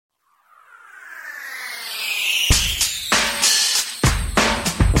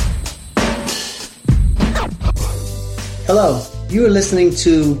Hello, you are listening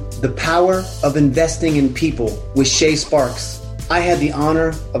to The Power of Investing in People with Shay Sparks. I had the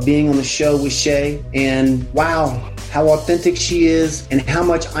honor of being on the show with Shay, and wow, how authentic she is and how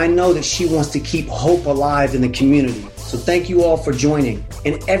much I know that she wants to keep hope alive in the community. So thank you all for joining.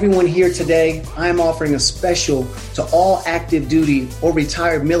 And everyone here today, I am offering a special to all active duty or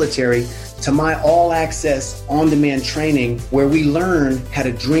retired military to my all-access on-demand training where we learn how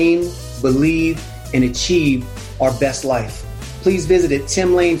to dream, believe, and achieve our best life. Please visit at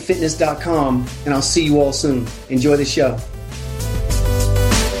timlanefitness.com, and I'll see you all soon. Enjoy the show.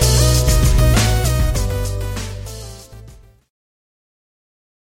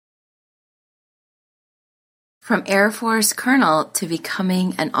 From Air Force Colonel to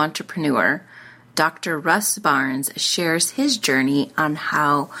becoming an entrepreneur, Dr. Russ Barnes shares his journey on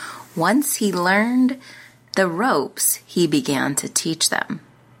how once he learned the ropes, he began to teach them.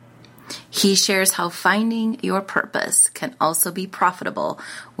 He shares how finding your purpose can also be profitable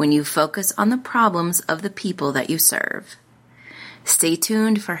when you focus on the problems of the people that you serve. Stay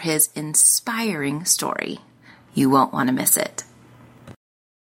tuned for his inspiring story. You won't want to miss it.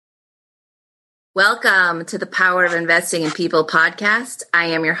 Welcome to the Power of Investing in People podcast. I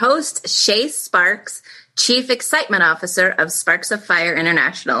am your host, Shay Sparks, Chief Excitement Officer of Sparks of Fire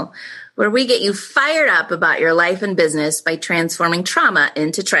International, where we get you fired up about your life and business by transforming trauma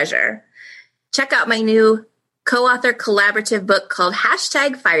into treasure. Check out my new co-author collaborative book called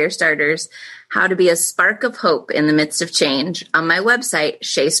 #Firestarters, How to Be a Spark of Hope in the Midst of Change on my website,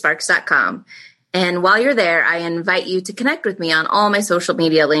 shaysparks.com. And while you're there, I invite you to connect with me on all my social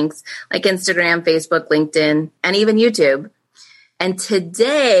media links like Instagram, Facebook, LinkedIn, and even YouTube. And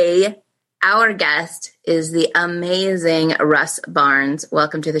today, our guest is the amazing Russ Barnes.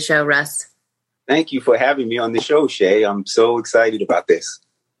 Welcome to the show, Russ. Thank you for having me on the show, Shay. I'm so excited about this.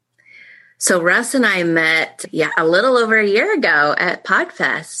 So Russ and I met, a little over a year ago at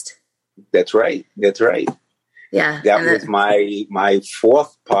PodFest. That's right. Yeah. That was my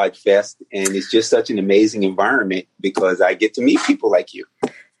fourth PodFest, and it's just such an amazing environment because I get to meet people like you.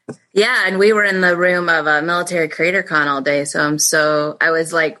 Yeah, and we were in the room of a military creator con all day, I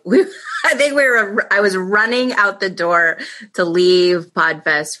was running out the door to leave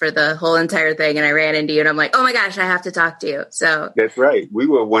PodFest for the whole entire thing, and I ran into you, and I'm like, oh my gosh, I have to talk to you. So that's right. We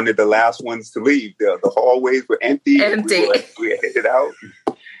were one of the last ones to leave. The hallways were empty. We headed out.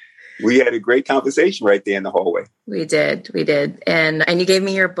 We had a great conversation right there in the hallway. We did. And you gave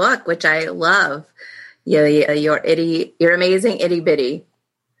me your book, which I love. Your amazing itty bitty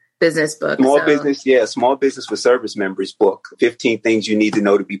business book. Small Business for Service Members book, 15 Things You Need to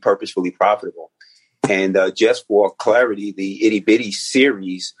Know to Be Purposefully Profitable. And just for clarity, the itty bitty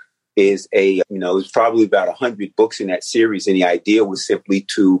series is it's probably about 100 books in that series. And the idea was simply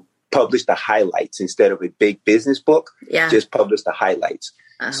to publish the highlights instead of a big business book. Yeah. Just publish the highlights.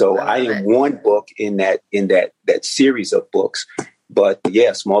 So I am one book in that series of books. But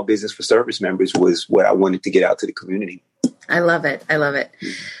Small Business for Service Members was what I wanted to get out to the community. I love it.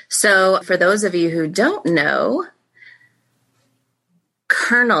 So for those of you who don't know,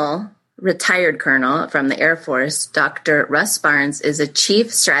 retired Colonel from the Air Force, Dr. Russ Barnes is a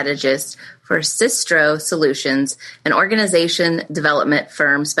chief strategist for Sistro Solutions, an organization development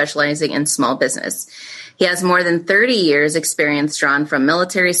firm specializing in small business. He has more than 30 years experience drawn from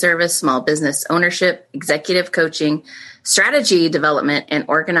military service, small business ownership, executive coaching, strategy development, and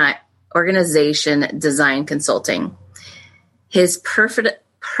organization design consulting. His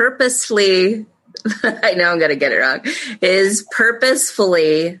purposefully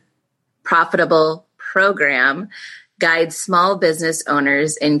profitable program guides small business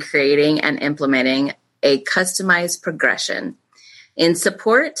owners in creating and implementing a customized progression. In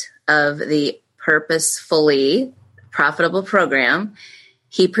support of the Purposefully Profitable program,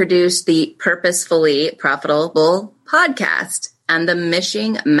 he produced the Purposefully Profitable podcast and the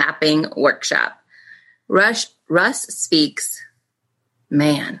Mission Mapping Workshop. Russ speaks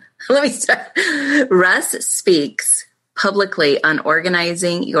publicly on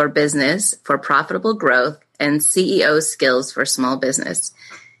organizing your business for profitable growth and CEO skills for small business.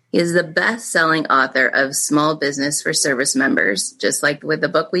 He is the best-selling author of Small Business for Service Members, just like with the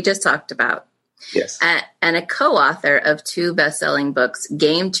book we just talked about. Yes. And a co-author of 2 best-selling books,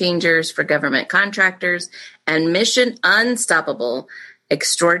 Game Changers for Government Contractors and Mission Unstoppable,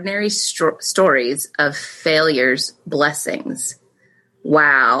 Extraordinary Stories of Failure's Blessings.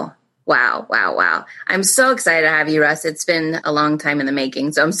 Wow. I'm so excited to have you, Russ. It's been a long time in the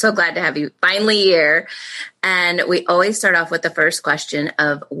making, so I'm so glad to have you finally here. And we always start off with the first question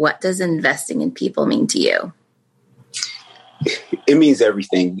of, what does investing in people mean to you? It means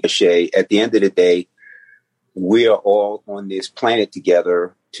everything, Shay. At the end of the day, we are all on this planet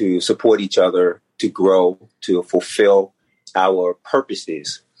together to support each other, to grow, to fulfill our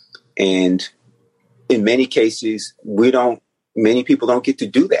purposes. And in many cases, many people don't get to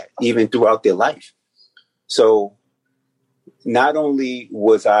do that even throughout their life. So not only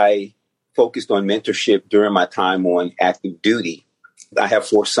was I focused on mentorship during my time on active duty, I have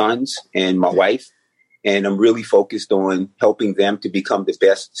 4 sons and my wife, and I'm really focused on helping them to become the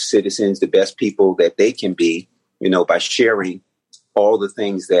best citizens, the best people that they can be, by sharing all the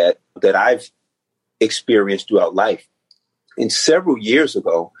things that I've experienced throughout life. And several years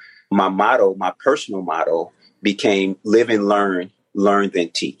ago, my personal motto became live and learn then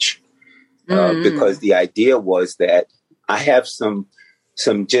teach. Because the idea was that I have some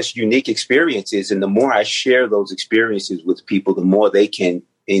just unique experiences. And the more I share those experiences with people, the more they can,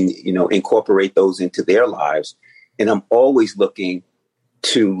 incorporate those into their lives. And I'm always looking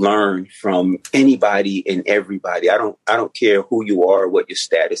to learn from anybody and everybody. I don't care who you are, what your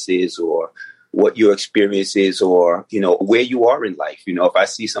status is, or what your experience is, or, where you are in life. If I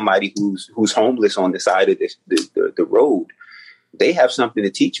see somebody who's homeless on the side of the road, they have something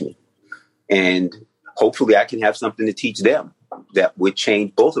to teach me. And hopefully I can have something to teach them that would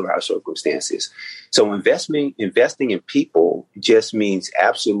change both of our circumstances. So investing in people just means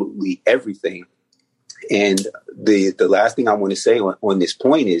absolutely everything. And the last thing I want to say on this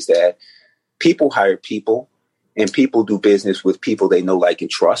point is that people hire people, and people do business with people they know, like, and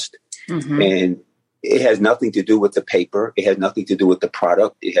trust. Mm-hmm. And it has nothing to do with the paper. It has nothing to do with the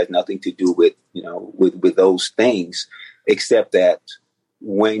product. It has nothing to do with, with those things, except that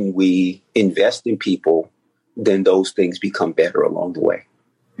when we invest in people, then those things become better along the way.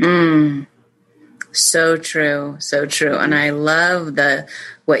 So true. So true. And I love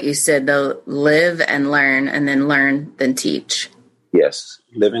what you said, the live and learn, and then learn, then teach. Yes.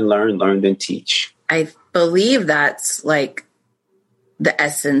 Live and learn, then teach. I believe that's like the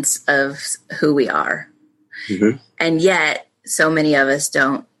essence of who we are. Mm-hmm. And yet so many of us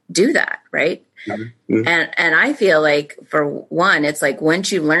don't do that. Right. Mm-hmm. And I feel like, for one, it's like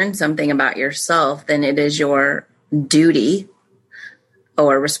once you learn something about yourself, then it is your duty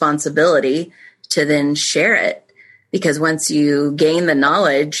or responsibility to then share it. Because once you gain the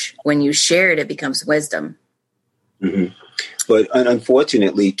knowledge, when you share it, it becomes wisdom. Mm-hmm. But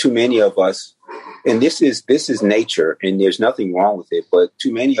unfortunately, too many of us, and this is nature, and there's nothing wrong with it, but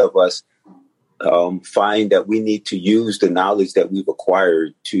too many of us find that we need to use the knowledge that we've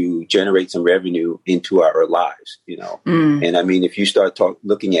acquired to generate some revenue into our lives, And I mean, if you start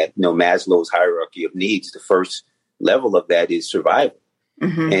looking at, Maslow's hierarchy of needs, the first level of that is survival.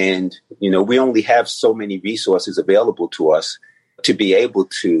 Mm-hmm. And, we only have so many resources available to us to be able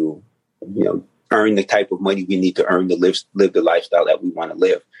to, earn the type of money we need to earn to live the lifestyle that we want to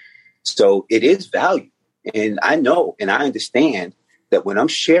live. So it is value. And I know, and I understand that when I'm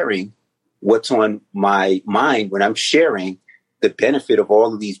sharing what's on my mind, when I'm sharing the benefit of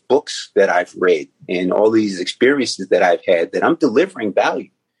all of these books that I've read and all these experiences that I've had, that I'm delivering value.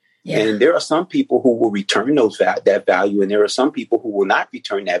 Yeah. And there are some people who will return that value, and there are some people who will not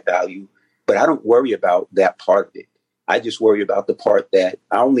return that value. But I don't worry about that part of it. I just worry about the part that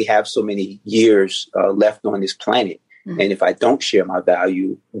I only have so many years left on this planet. Mm-hmm. And if I don't share my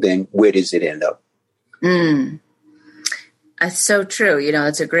value, then where does it end up? That's so true.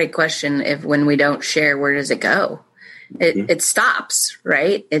 It's a great question. When we don't share, where does it go? It stops,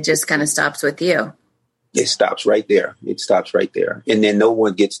 right? It just kind of stops with you. It stops right there. And then no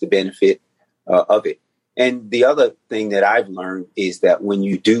one gets the benefit of it. And the other thing that I've learned is that when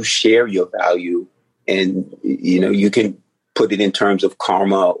you do share your value, and, you can put it in terms of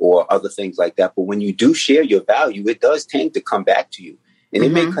karma or other things like that. But when you do share your value, it does tend to come back to you. And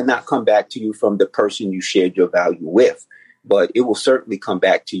it may not come back to you from the person you shared your value with, but it will certainly come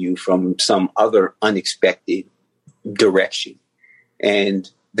back to you from some other unexpected direction. And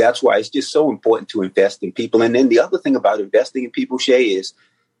that's why it's just so important to invest in people. And then the other thing about investing in people, Shay, is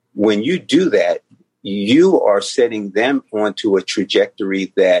when you do that, you are setting them onto a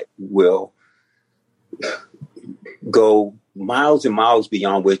trajectory that will go miles and miles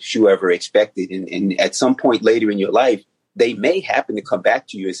beyond what you ever expected. And at some point later in your life, they may happen to come back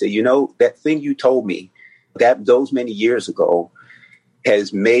to you and say, that thing you told me those many years ago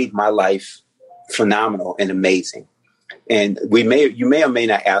has made my life phenomenal and amazing. And you may or may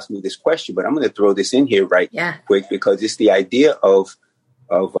not ask me this question, but I'm going to throw this in here quick, because it's the idea of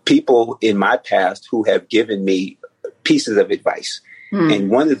people in my past who have given me pieces of advice. And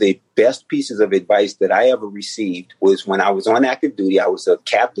one of the best pieces of advice that I ever received was when I was on active duty. I was a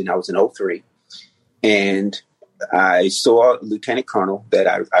captain. I was an 03. And I saw a lieutenant colonel that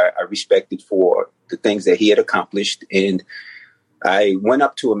I respected for the things that he had accomplished. And I went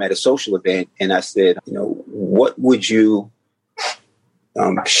up to him at a social event and I said, what would you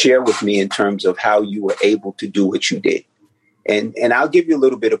share with me in terms of how you were able to do what you did? And I'll give you a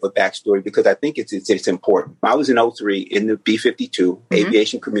little bit of a backstory because I think it's important. I was in 03 in the B-52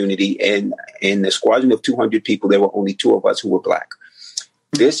 aviation community, and in the squadron of 200 people, there were only 2 of us who were Black.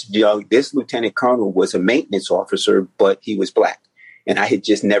 This lieutenant colonel was a maintenance officer, but he was Black. And I had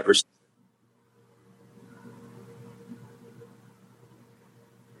just never.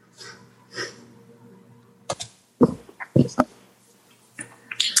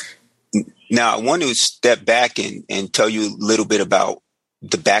 Now, I want to step back and tell you a little bit about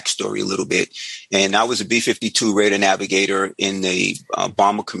the backstory a little bit. And I was a B-52 radar navigator in the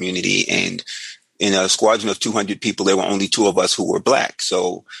bomber community. And in a squadron of 200 people, there were only 2 of us who were Black.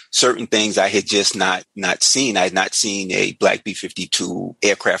 So certain things I had just not seen. I had not seen a Black B-52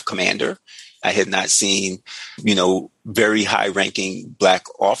 aircraft commander. I had not seen, very high ranking Black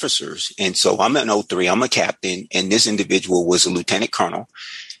officers. And so I'm an 03, I'm a captain, and this individual was a lieutenant colonel.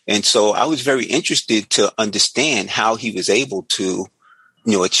 And so I was very interested to understand how he was able to,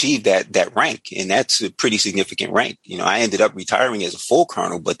 achieve that rank. And that's a pretty significant rank. I ended up retiring as a full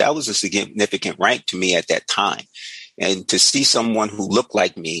colonel, but that was a significant rank to me at that time. And to see someone who looked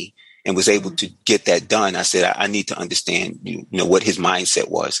like me and was able to get that done, I said, I need to understand, what his mindset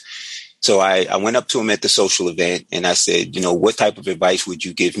was. So I went up to him at the social event and I said, what type of advice would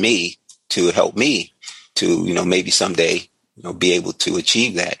you give me to help me to, maybe someday, be able to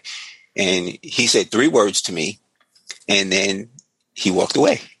achieve that? And he said 3 words to me, and then he walked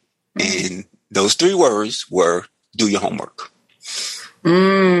away. And those 3 words were, do your homework.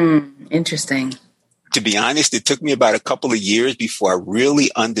 Interesting. To be honest, it took me about a couple of years before I really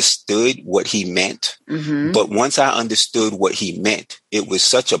understood what he meant. But once I understood what he meant, it was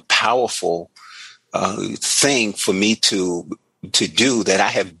such a powerful thing for me to do that I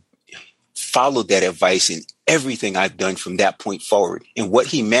have followed that advice in everything I've done from that point forward. And what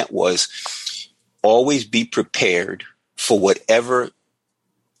he meant was always be prepared for whatever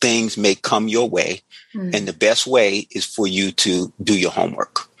things may come your way. And the best way is for you to do your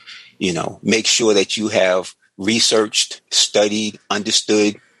homework. Make sure that you have researched, studied,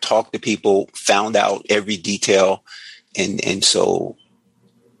 understood, talked to people, found out every detail. And so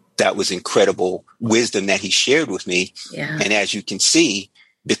that was incredible wisdom that he shared with me. Yeah. And as you can see,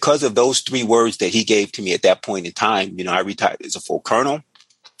 because of those 3 words that he gave to me at that point in time, I retired as a full colonel.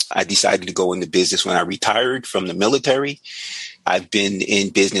 I decided to go into business when I retired from the military. I've been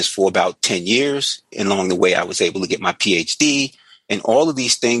in business for about 10 years. And along the way, I was able to get my PhD. And all of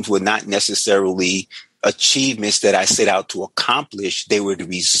these things were not necessarily achievements that I set out to accomplish. They were the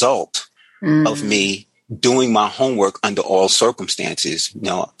result of me doing my homework under all circumstances.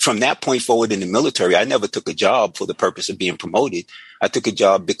 From that point forward in the military, I never took a job for the purpose of being promoted. I took a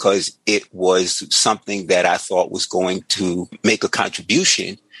job because it was something that I thought was going to make a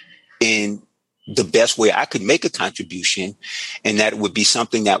contribution in the best way I could make a contribution, and that would be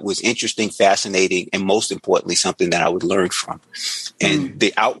something that was interesting, fascinating, and most importantly, something that I would learn from. And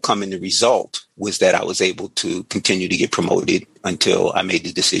the outcome and the result was that I was able to continue to get promoted until I made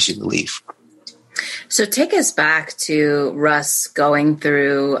the decision to leave. So take us back to Russ going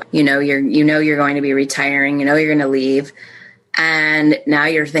through, you're going to be retiring, you're going to leave. And now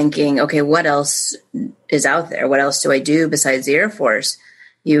you're thinking, okay, what else is out there? What else do I do besides the Air Force?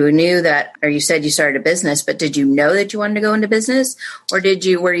 You knew that, or you said you started a business, but did you know that you wanted to go into business? Or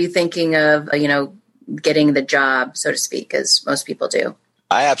were you thinking of, getting the job, so to speak, as most people do?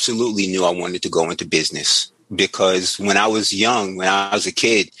 I absolutely knew I wanted to go into business because when I was young, when I was a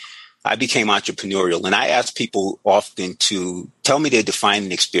kid, I became entrepreneurial, and I ask people often to tell me their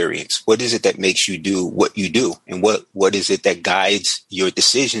defining experience. What is it that makes you do what you do? And what is it that guides your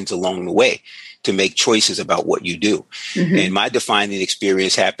decisions along the way to make choices about what you do? And my defining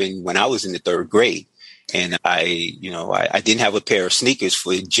experience happened when I was in the 3rd grade. And I didn't have a pair of sneakers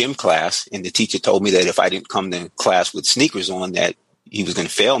for gym class. And the teacher told me that if I didn't come to class with sneakers on, that he was going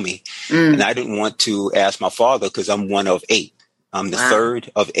to fail me. And I didn't want to ask my father because I'm one of 8. I'm the 3rd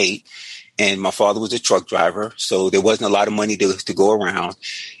of 8, and my father was a truck driver, so there wasn't a lot of money to go around.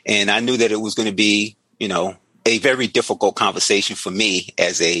 And I knew that it was going to be, a very difficult conversation for me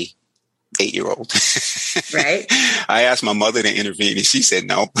as a 8-year-old. Right. I asked my mother to intervene, and she said,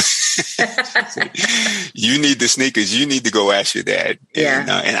 no. You need the sneakers. You need to go ask your dad. Yeah.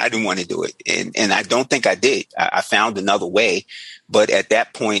 And I didn't want to do it. And I don't think I did. I found another way. But at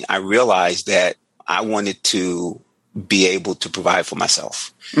that point, I realized that I wanted to be able to provide for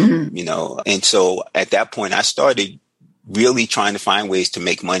myself, and so at that point I started really trying to find ways to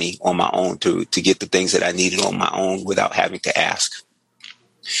make money on my own, to get the things that I needed on my own without having to ask.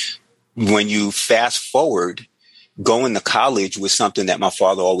 When you fast forward, going to college was something that my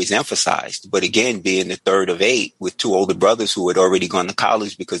father always emphasized. But again, being the third of 8 with 2 older brothers who had already gone to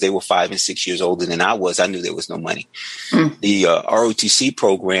college because they were 5 and 6 years older than I was, I knew there was no money. The ROTC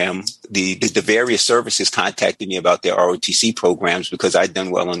program, the various services contacted me about their ROTC programs because I'd done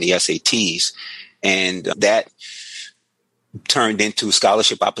well on the SATs. And that turned into a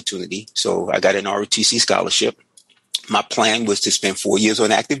scholarship opportunity. So I got an ROTC scholarship. My plan was to spend 4 years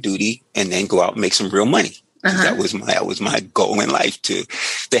on active duty and then go out and make some real money. That was my goal in life, to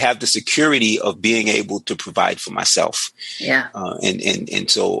have the security of being able to provide for myself. Yeah.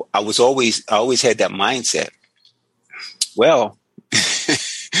 And so I always had that mindset. Well,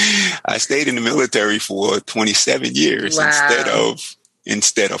 I stayed in the military for 27 years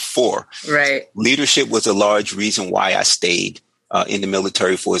instead of 4. Right. Leadership was a large reason why I stayed in the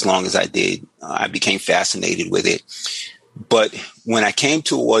military for as long as I did. I became fascinated with it. But when I came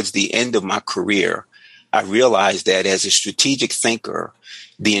towards the end of my career, I realized that as a strategic thinker,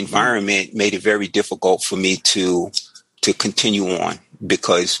 the environment made it very difficult for me to continue on,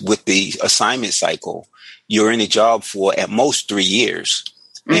 because with the assignment cycle, you're in a job for at most 3 years.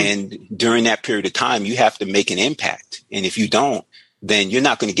 And during that period of time, you have to make an impact. And if you don't, then you're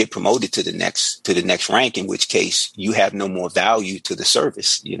not going to get promoted to the next rank, in which case you have no more value to the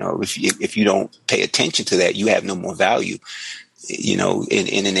service. You know, if you don't pay attention to that, you have no more value, you know,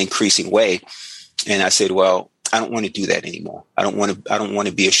 in an increasing way. And I said, well, I don't want to do that anymore. I don't want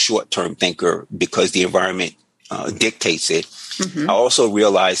to be a short-term thinker because the environment dictates it. I also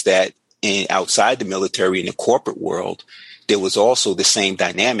realized that outside the military, in the corporate world, there was also the same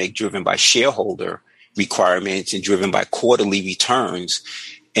dynamic driven by shareholder requirements and driven by quarterly returns.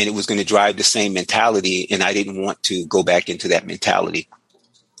 And it was going to drive the same mentality. And I didn't want to go back into that mentality.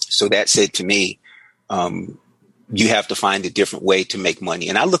 So that said to me, you have to find a different way to make money.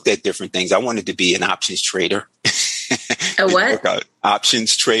 And I looked at different things. I wanted to be an options trader. A what?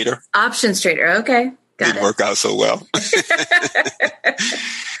 Options trader. Options trader. Okay. Didn't work out so well.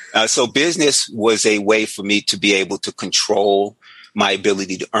 So business was a way for me to be able to control my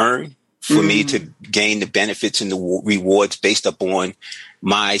ability to earn, for me to gain the benefits and the rewards based upon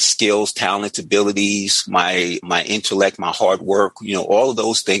my skills, talents, abilities, my intellect, my hard work, you know, all of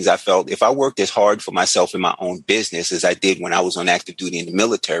those things. I felt if I worked as hard for myself in my own business as I did when I was on active duty in the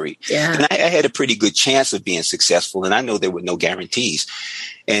military, and I had a pretty good chance of being successful. And I know there were no guarantees.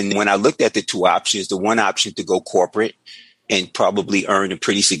 And when I looked at the 2 options, the one option to go corporate and probably earn a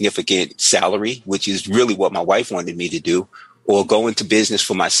pretty significant salary, which is really what my wife wanted me to do, or go into business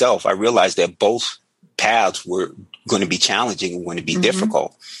for myself, I realized that both paths were going to be challenging and going to be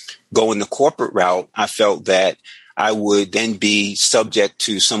difficult. Going the corporate route, I felt that I would then be subject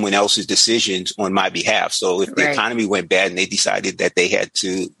to someone else's decisions on my behalf. So if the economy went bad and they decided that they had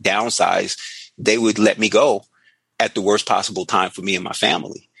to downsize, they would let me go at the worst possible time for me and my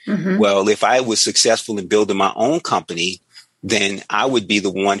family. Well, if I was successful in building my own company, then I would be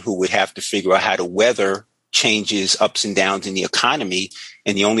the one who would have to figure out how to weather changes, ups and downs in the economy.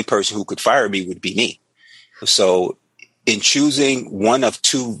 And the only person who could fire me would be me. So in choosing one of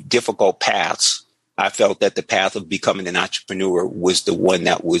 2 difficult paths, I felt that the path of becoming an entrepreneur was the one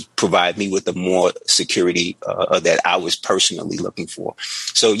that would provide me with the more security that I was personally looking for.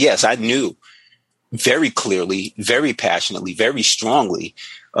 So yes, I knew very clearly, very passionately, very strongly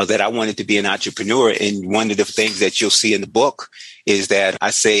that I wanted to be an entrepreneur. And one of the things that you'll see in the book is that I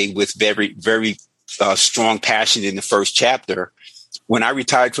say with very, very strong passion in the first chapter, when I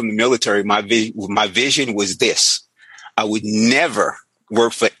retired from the military, my vision was this: I would never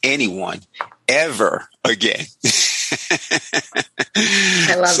work for anyone ever again.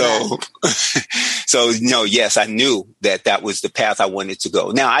 I love that. So, no, yes, I knew that was the path I wanted to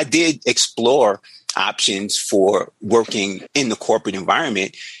go. Now, I did explore options for working in the corporate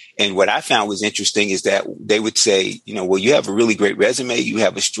environment. And what I found was interesting is that they would say, you know, well, you have a really great resume, you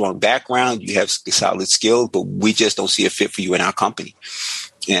have a strong background, you have solid skills, but we just don't see a fit for you in our company.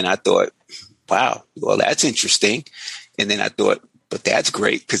 And I thought, wow, well, that's interesting. And then I thought, but that's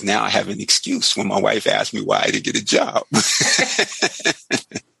great, because now I have an excuse when my wife asked me why I didn't get a job.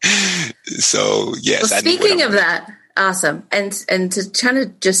 So, yes. Well, speaking of that, awesome. And to kind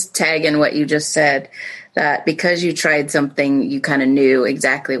of just tag in what you just said, that because you tried something, you kind of knew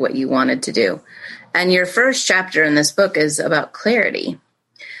exactly what you wanted to do. And your first chapter in this book is about clarity.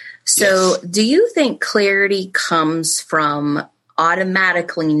 So do you think clarity comes from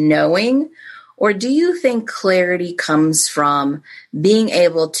automatically knowing, or do you think clarity comes from being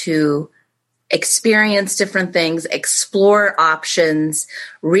able to experience different things, explore options,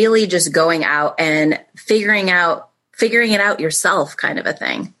 really just going out and figuring it out yourself, kind of a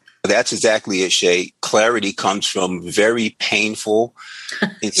thing. That's exactly it, Shay. Clarity comes from very painful,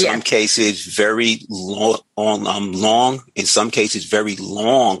 in some cases, very long, in some cases, very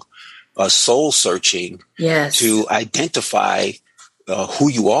long, soul searching to identify who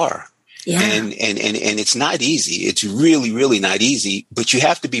you are. Yeah. And it's not easy. It's really, really not easy, but you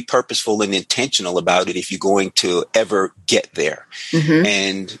have to be purposeful and intentional about it if you're going to ever get there. Mm-hmm.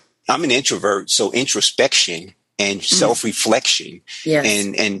 And I'm an introvert, so introspection and self-reflection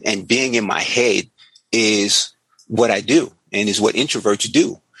and being in my head is what I do and is what introverts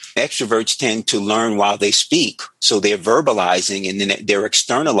do. Extroverts tend to learn while they speak. So they're verbalizing and then they're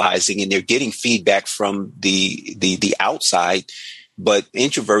externalizing and they're getting feedback from the outside. But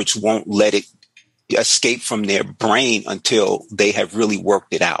introverts won't let it escape from their brain until they have really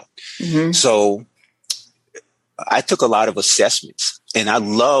worked it out. Mm-hmm. So I took a lot of assessments. And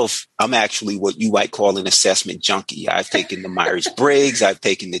I'm actually what you might call an assessment junkie. I've taken the Myers-Briggs, I've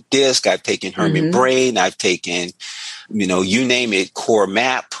taken the DISC, I've taken Herman Brain, I've taken, you name it, Core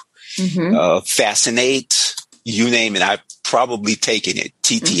Map, Fascinate, you name it. I've probably taken it,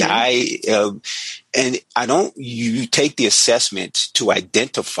 TTI. And you take the assessment to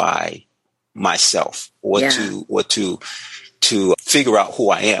identify myself or to figure out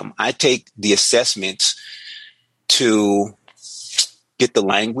who I am. I take the assessments to get the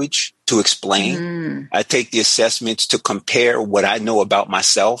language to explain. I take the assessments to compare what I know about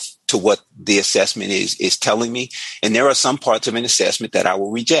myself to what the assessment is telling me. And there are some parts of an assessment that I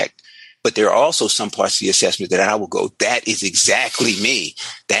will reject, but there are also some parts of the assessment that I will go, that is exactly me.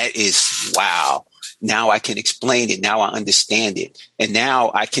 That is, wow. Now I can explain it. Now I understand it. And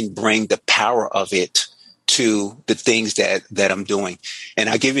now I can bring the power of it to the things that I'm doing. And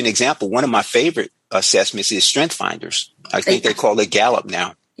I'll give you an example. One of my favorite assessments is Strength Finders. I think they call it Gallup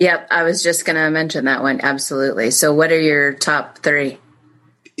now. Yep. I was just going to mention that one. Absolutely. So what are your top three?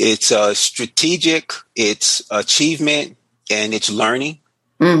 It's strategic, it's achievement, and it's learning.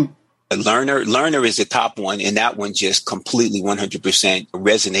 Learner is the top one. And that one just completely 100%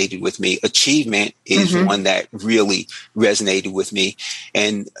 resonated with me. Achievement is one that really resonated with me.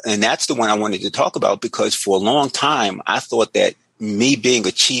 And that's the one I wanted to talk about because for a long time, I thought that me being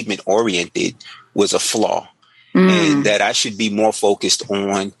achievement oriented was a flaw. And that I should be more focused on,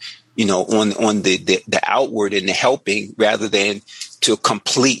 on the outward and the helping rather than to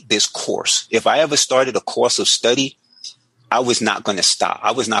complete this course. If I ever started a course of study, I was not going to stop.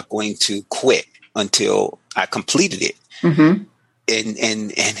 I was not going to quit until I completed it. And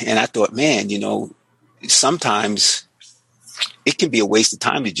I thought, man, sometimes it can be a waste of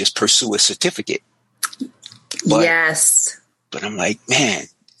time to just pursue a certificate. But I'm like, man,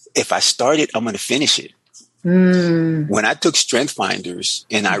 if I start it, I'm going to finish it. When I took Strength Finders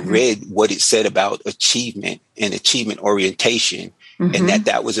and I read what it said about achievement and achievement orientation and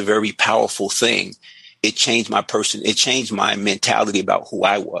that was a very powerful thing, it changed my mentality about who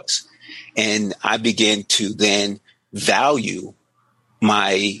I was. And I began to then value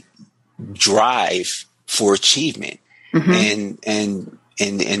my drive for achievement. And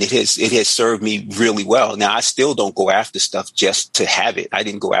it has served me really well. Now I still don't go after stuff just to have it. I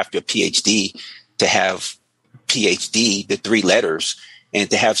didn't go after a PhD to have PhD, the 3 letters, and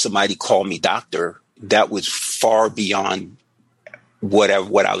to have somebody call me doctor. That was far beyond what I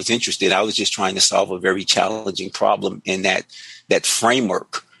was interested in. I was just trying to solve a very challenging problem, and that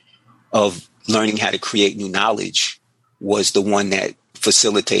framework of learning how to create new knowledge was the one that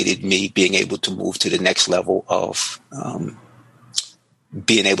facilitated me being able to move to the next level of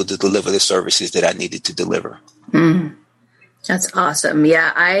being able to deliver the services that I needed to deliver. That's awesome.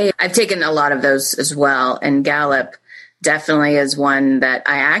 Yeah, I've taken a lot of those as well. And Gallup definitely is one that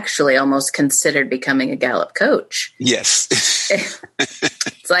I actually almost considered becoming a Gallup coach. Yes.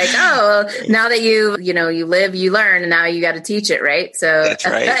 It's like, now that you live, you learn, and now you got to teach it, right? So that's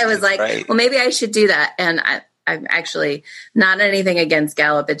right. I was well, maybe I should do that. And I'm actually not anything against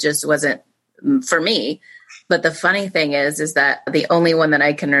Gallup. It just wasn't for me. But the funny thing is that the only one that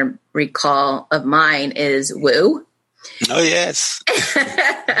I can recall of mine is Woo. Oh, yes.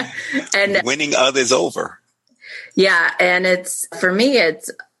 And winning others over. Yeah. And for me,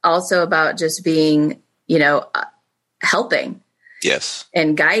 it's also about just being, helping. Yes.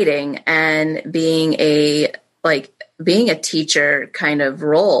 And guiding and being a teacher kind of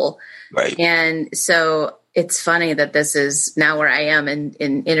role. Right. And so it's funny that this is now where I am in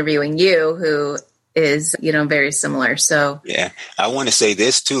interviewing you, who is, very similar. So yeah, I want to say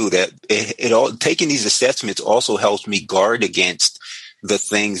this too, that taking these assessments also helps me guard against the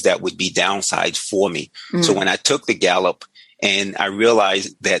things that would be downsides for me. So when I took the Gallup and I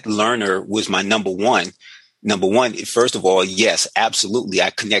realized that learner was my number one, first of all, yes, absolutely. I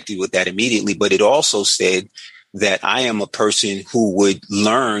connected with that immediately, but it also said that I am a person who would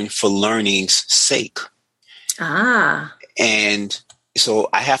learn for learning's sake. And so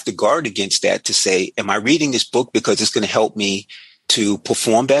I have to guard against that to say, am I reading this book because it's going to help me to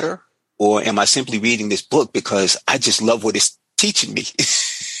perform better? Or am I simply reading this book because I just love what it's teaching me?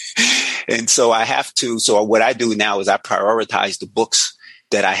 And so so what I do now is I prioritize the books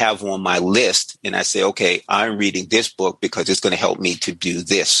that I have on my list. And I say, okay, I'm reading this book because it's going to help me to do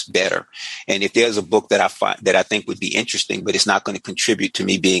this better. And if there's a book that I think would be interesting, but it's not going to contribute to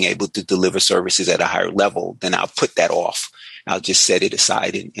me being able to deliver services at a higher level, then I'll put that off. I'll just set it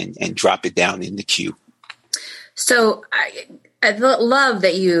aside and drop it down in the queue. So I love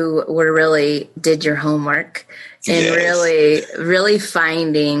that you did your homework and really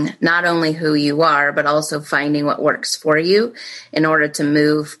finding not only who you are, but also finding what works for you in order to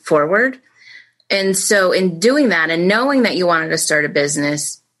move forward. And so in doing that and knowing that you wanted to start a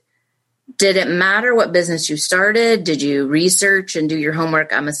business, did it matter what business you started? Did you research and do your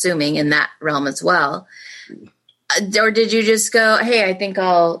homework, I'm assuming, in that realm as well? Or did you just go, hey, I think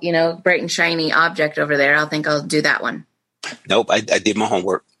I'll, bright and shiny object over there, I think I'll do that one? Nope. I did my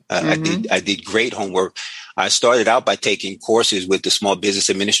homework. I did great homework. I started out by taking courses with the Small Business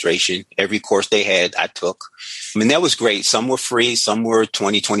Administration. Every course they had, I took. And that was great. Some were free, some were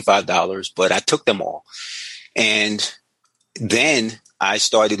 $20, $25, but I took them all. And then I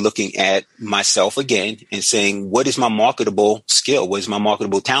started looking at myself again and saying, what is my marketable skill? What is my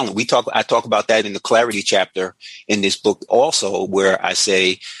marketable talent? I talk about that in the clarity chapter in this book also, where I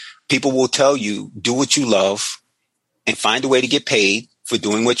say, people will tell you, do what you love and find a way to get paid for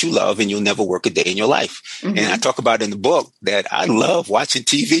doing what you love, and you'll never work a day in your life. And I talk about in the book that I love watching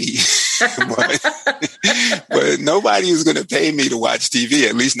TV, but nobody is going to pay me to watch TV,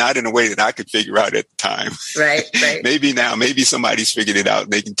 at least not in a way that I could figure out at the time. Right. Maybe now, maybe somebody's figured it out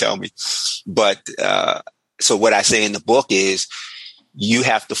and they can tell me. But so what I say in the book is you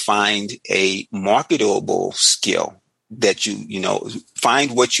have to find a marketable skill that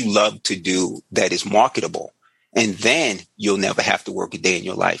find what you love to do that is marketable. And then you'll never have to work a day in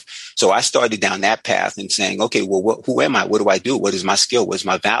your life. So I started down that path and saying, okay, well, who am I? What do I do? What is my skill? What is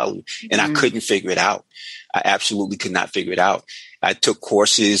my value? And I couldn't figure it out. I absolutely could not figure it out. I took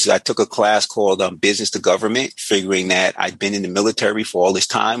courses. I took a class called Business to Government, figuring that I'd been in the military for all this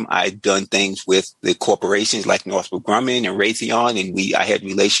time. I'd done things with the corporations like Northrop Grumman and Raytheon, and I had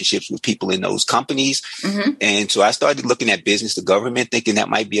relationships with people in those companies. And so I started looking at business to government, thinking that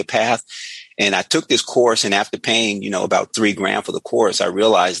might be a path. And I took this course, and after paying, about $3,000 for the course, I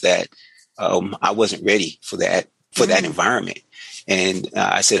realized that I wasn't ready for that environment. And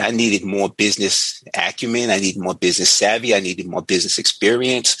I said I needed more business acumen. I needed more business savvy. I needed more business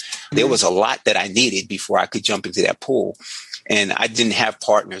experience. There was a lot that I needed before I could jump into that pool. And I didn't have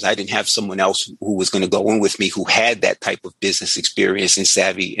partners. I didn't have someone else who was going to go in with me who had that type of business experience and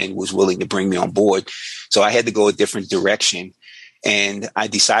savvy and was willing to bring me on board. So I had to go a different direction. And I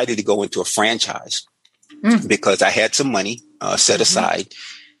decided to go into a franchise because I had some money set aside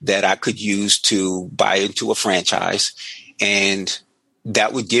that I could use to buy into a franchise. And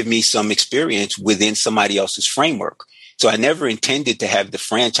that would give me some experience within somebody else's framework. So I never intended to have the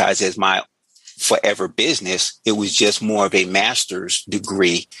franchise as my forever business. It was just more of a master's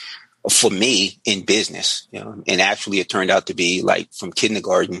degree for me in business, and actually it turned out to be like from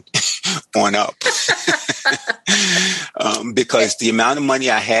kindergarten on up. Because the amount of money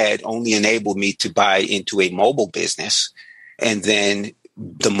I had only enabled me to buy into a mobile business. And then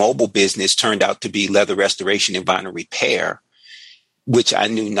the mobile business turned out to be leather restoration and vinyl repair, which I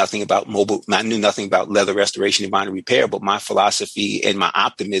knew nothing about I knew nothing about leather restoration and vinyl repair, but my philosophy and my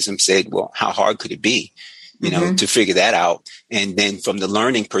optimism said, well, how hard could it be, to figure that out? And then from the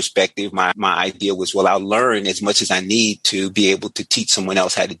learning perspective, my idea was, well, I'll learn as much as I need to be able to teach someone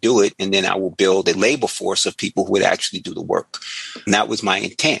else how to do it. And then I will build a labor force of people who would actually do the work. And that was my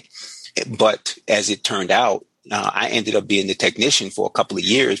intent. But as it turned out, I ended up being the technician for a couple of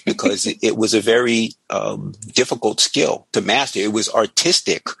years because it was a very difficult skill to master. It was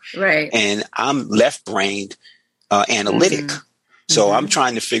artistic. Right. And I'm left-brained analytic. So I'm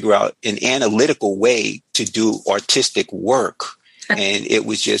trying to figure out an analytical way to do artistic work. And it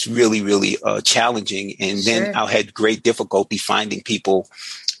was just really, really challenging. And then I had great difficulty finding people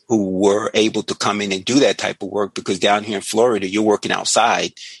who were able to come in and do that type of work, because down here in Florida, you're working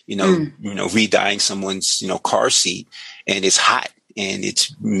outside, re-dyeing someone's, car seat, and it's hot and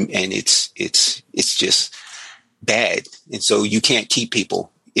it's just, bad. And so you can't keep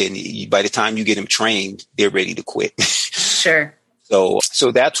people. And by the time you get them trained, they're ready to quit. Sure.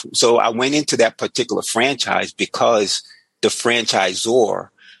 So I went into that particular franchise because the franchisor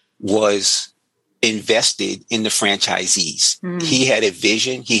was invested in the franchisees. He had a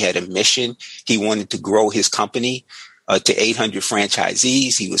vision. He had a mission. He wanted to grow his company to 800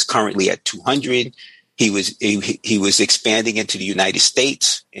 franchisees. He was currently at 200. He was expanding into the United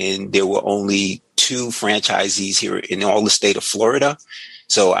States, and there were only 2 franchisees here in all the state of Florida.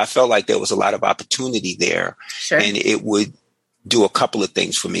 So I felt like there was a lot of opportunity there. Sure. And it would do a couple of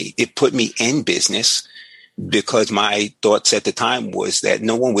things for me. It put me in business because my thoughts at the time was that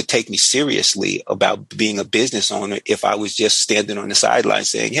no one would take me seriously about being a business owner if I was just standing on the sideline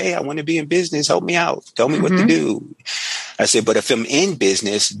saying, hey, I want to be in business. Help me out. Tell me what to do. I said, but if I'm in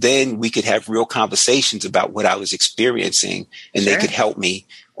business, then we could have real conversations about what I was experiencing, and they could help me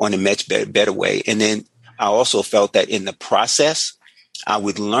on a much better way. And then I also felt that in the process, I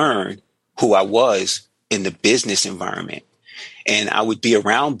would learn who I was in the business environment. And I would be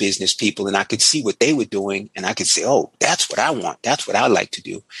around business people, and I could see what they were doing, and I could say, oh, that's what I want. That's what I like to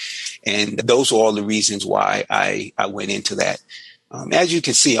do. And those are all the reasons why I went into that. As you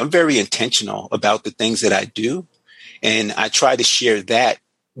can see, I'm very intentional about the things that I do. And I try to share that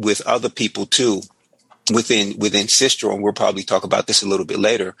with other people too, within Sister, and we'll probably talk about this a little bit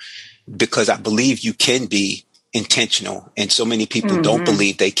later, because I believe you can be intentional. And so many people don't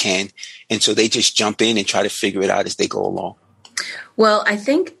believe they can. And so they just jump in and try to figure it out as they go along. Well, I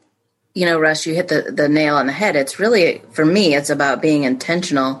think, Russ, you hit the nail on the head. It's really, for me, it's about being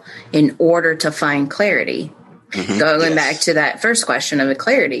intentional in order to find clarity. Going back to that first question of the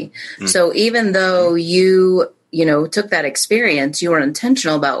clarity. So even though you took that experience, you were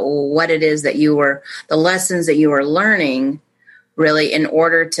intentional about what it is that the lessons that you were learning, really, in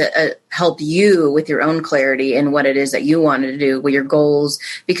order to help you with your own clarity and what it is that you wanted to do with your goals.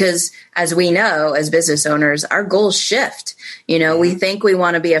 Because as we know, as business owners, our goals shift. We think we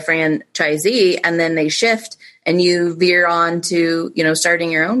want to be a franchisee, and then they shift, and you veer on to,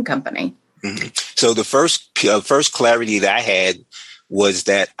 starting your own company. So the first clarity that I had was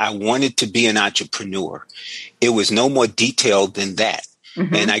that I wanted to be an entrepreneur. It was no more detailed than that.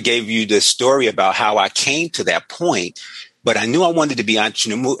 And I gave you the story about how I came to that point. But I knew I wanted to be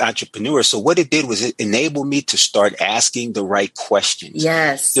entrepreneur. So what it did was it enabled me to start asking the right questions.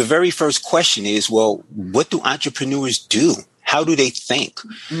 Yes. The very first question is, well, what do entrepreneurs do? How do they think?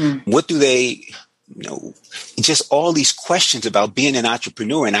 What do they, just all these questions about being an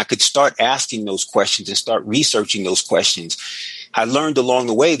entrepreneur. And I could start asking those questions and start researching those questions. I learned along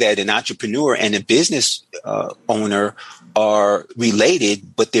the way that an entrepreneur and a business owner are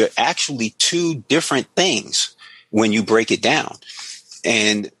related, but they're actually 2 different things when you break it down.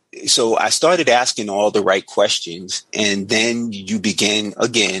 And so I started asking all the right questions, and then you begin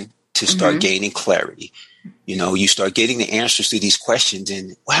again to start gaining clarity. You start getting the answers to these questions,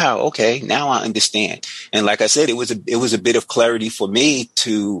 and wow, okay, now I understand. And like I said, it was a bit of clarity for me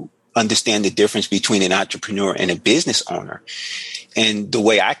to understand the difference between an entrepreneur and a business owner. And the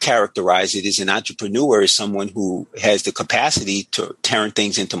way I characterize it is an entrepreneur is someone who has the capacity to turn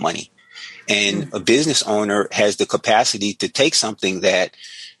things into money. And a business owner has the capacity to take something that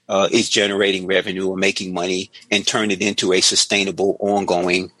is generating revenue or making money and turn it into a sustainable,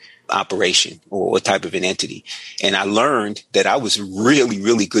 ongoing operation or type of an entity. And I learned that I was a really,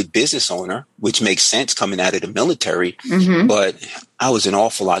 really good business owner, which makes sense coming out of the military, but I was an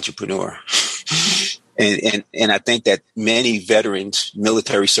awful entrepreneur. And I think that many veterans,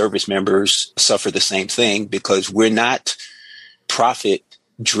 military service members suffer the same thing because we're not profit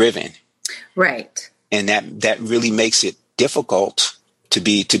driven. Right. And that really makes it difficult to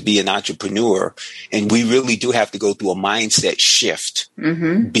be an entrepreneur. And we really do have to go through a mindset shift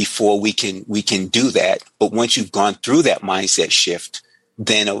before we can do that. But once you've gone through that mindset shift,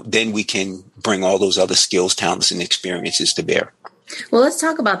 then we can bring all those other skills, talents, and experiences to bear. Well, let's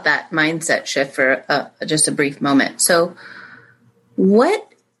talk about that mindset shift for just a brief moment. So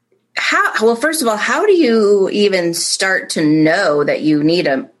first of all, how do you even start to know that you need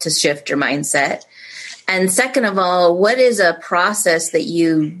to shift your mindset? And second of all, what is a process that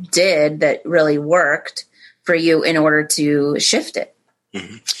you did that really worked for you in order to shift it?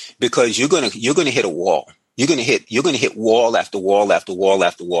 Because you're gonna hit a wall. You're gonna hit wall after wall after wall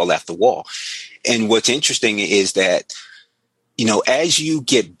after wall after wall. And what's interesting is that, as you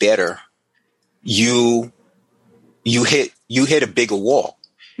get better, you hit a bigger wall.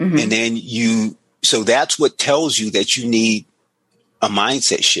 And then so that's what tells you that you need a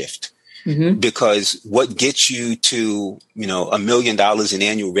mindset shift. because what gets you to, $1 million in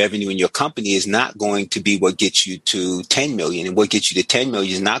annual revenue in your company is not going to be what gets you to 10 million. And what gets you to 10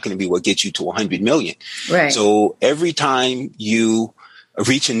 million is not going to be what gets you to 100 million. Right. So every time you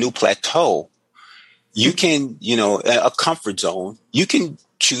reach a new plateau, you can, a comfort zone, you can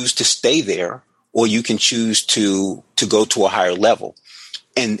choose to stay there, or you can choose to go to a higher level.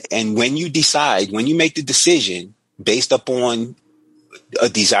 And when you make the decision based upon a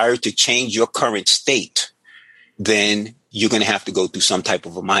desire to change your current state, then you're going to have to go through some type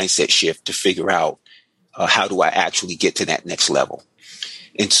of a mindset shift to figure out how do I actually get to that next level.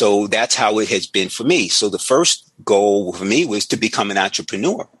 And so that's how it has been for me. So the first goal for me was to become an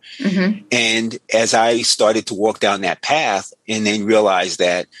entrepreneur. And as I started to walk down that path and then realized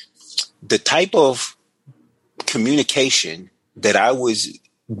that the type of communication that I was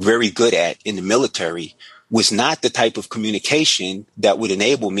very good at in the military was not the type of communication that would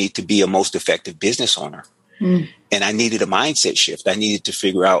enable me to be a most effective business owner. And I needed a mindset shift. I needed to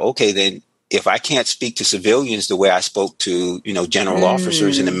figure out, okay, then if I can't speak to civilians the way I spoke to, general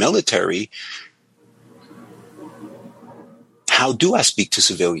officers in the military, how do I speak to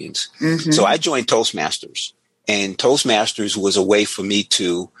civilians? So I joined Toastmasters, and Toastmasters was a way for me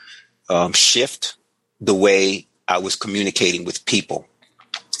to shift the way I was communicating with people.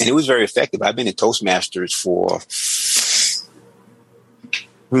 And it was very effective. I've been in Toastmasters for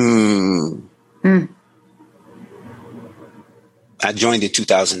I joined in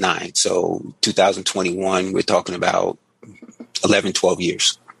 2009. So 2021, we're talking about 11, 12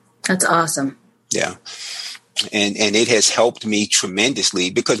 years. That's awesome. Yeah. And it has helped me tremendously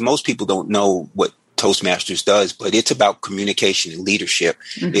because most people don't know what Toastmasters does, but it's about communication and leadership.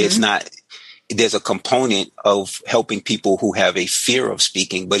 It's not, there's a component of helping people who have a fear of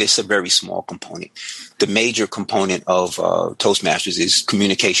speaking, but it's a very small component. The major component of Toastmasters is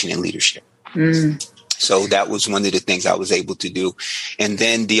communication and leadership. So that was one of the things I was able to do. And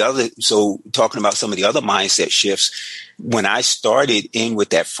then so talking about some of the other mindset shifts, when I started in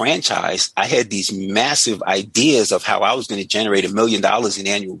with that franchise, I had these massive ideas of how I was going to generate $1 million in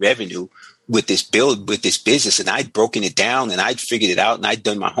annual revenue with this business. And I'd broken it down and I'd figured it out and I'd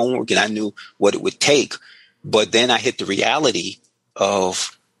done my homework and I knew what it would take. But then I hit the reality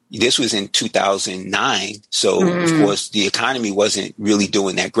of, this was in 2009. So of course the economy wasn't really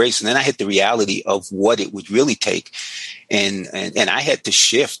doing that great. So then I hit the reality of what it would really take. And I had to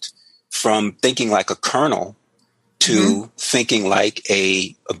shift from thinking like a colonel to thinking like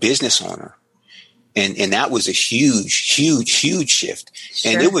a business owner. And that was a huge, huge, huge shift.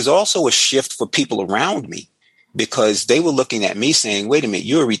 Sure. And it was also a shift for people around me because they were looking at me saying, wait a minute,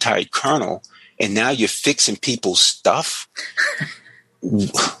 you're a retired colonel and now you're fixing people's stuff.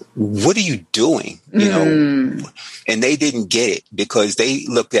 What are you doing? And they didn't get it because they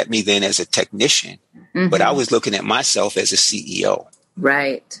looked at me then as a technician, but I was looking at myself as a CEO.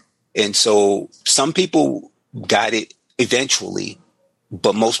 Right. And so some people got it eventually,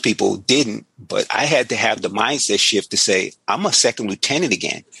 but most people didn't. But I had to have the mindset shift to say, I'm a second lieutenant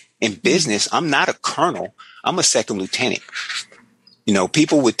again. In business, I'm not a colonel. I'm a second lieutenant.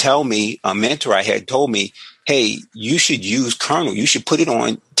 People would tell me, a mentor I had told me, hey, you should use colonel. You should put it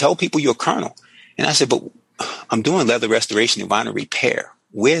on. Tell people you're a colonel. And I said, but I'm doing leather restoration and vinyl repair.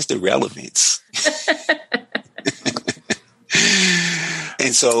 Where's the relevance?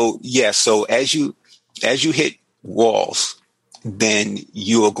 And so, so as you hit walls, then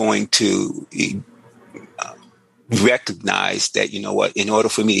you are going to recognize that, in order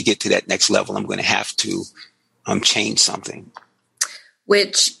for me to get to that next level, I'm going to have to change something.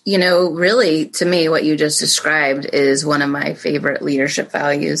 Which, really, to me, what you just described is one of my favorite leadership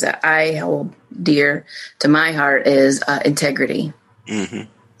values that I hold dear to my heart is integrity. I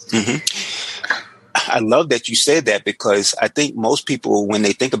love that you said that because I think most people, when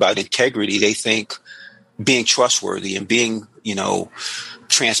they think about integrity, they think being trustworthy and being,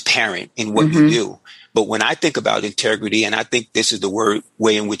 transparent in what you do. But when I think about integrity, and I think this is the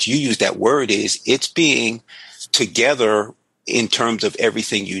way in which you use that word, is it's being together in terms of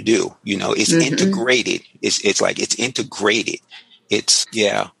everything you do. It's integrated. It's like it's integrated.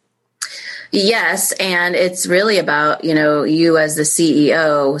 Yes. And it's really about, you as the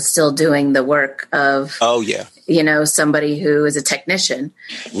CEO still doing the work of, somebody who is a technician,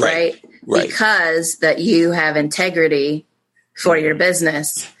 right? Because that you have integrity for your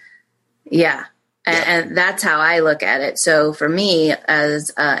business. Yeah. And that's how I look at it. So for me,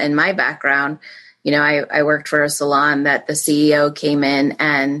 as in my background, I worked for a salon that the CEO came in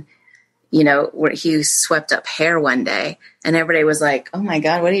and, he swept up hair one day and everybody was like, oh my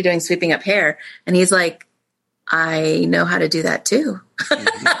God, what are you doing sweeping up hair? And he's like, I know how to do that too.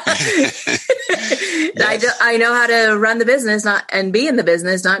 Yes. I know how to run the business, and be in the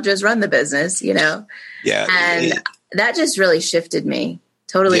business, not just run the business, Yeah. And that just really shifted me,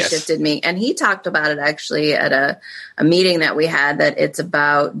 shifted me. And he talked about it actually at a meeting that we had, that it's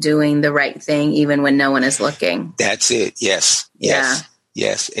about doing the right thing, even when no one is looking. That's it. Yes. Yes. Yeah.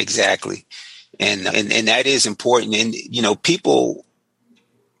 Yes, exactly. And that is important. And, people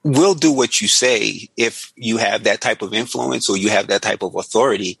will do what you say if you have that type of influence or you have that type of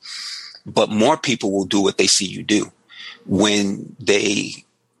authority, but more people will do what they see you do when they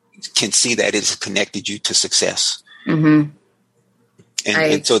can see that it's connected you to success. Mm-hmm.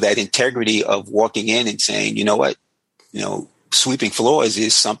 And so that integrity of walking in and saying, you know what, sweeping floors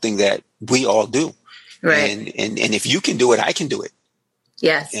is something that we all do. Right. And if you can do it, I can do it.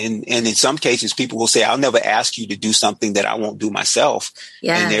 Yes. And in some cases, people will say, I'll never ask you to do something that I won't do myself.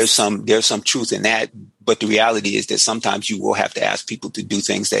 Yes. And there's some truth in that. But the reality is that sometimes you will have to ask people to do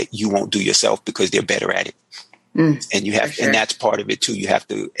things that you won't do yourself because they're better at it. And and that's part of it too. You have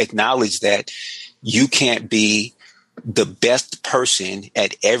to acknowledge that you can't be the best person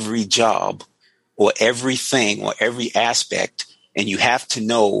at every job or everything or every aspect. And you have to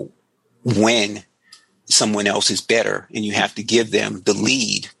know when someone else is better, and you have to give them the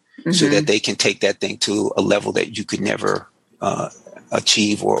lead so that they can take that thing to a level that you could never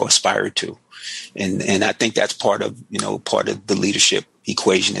achieve or aspire to. And I think that's part of the leadership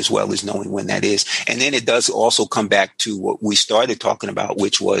equation as well, is knowing when that is. And then it does also come back to what we started talking about,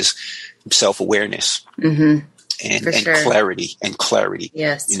 which was self-awareness and clarity.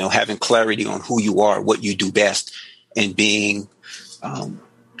 Yes. Having clarity on who you are, what you do best, and being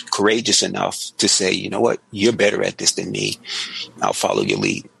courageous enough to say, you know what, you're better at this than me. I'll follow your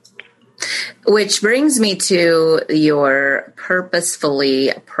lead. Which brings me to your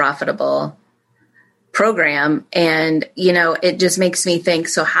purposefully profitable program. And, it just makes me think,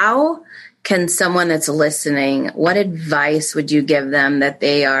 so how can someone that's listening, what advice would you give them that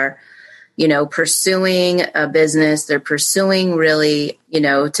they are, pursuing a business, they're pursuing really,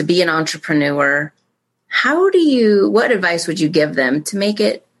 to be an entrepreneur? What advice would you give them to make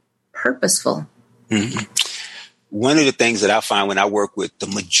it purposeful? Mm-hmm. One of the things that I find when I work with the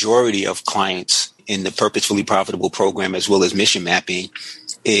majority of clients in the Purposefully Profitable program, as well as mission mapping,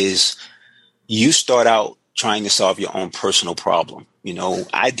 is you start out trying to solve your own personal problem.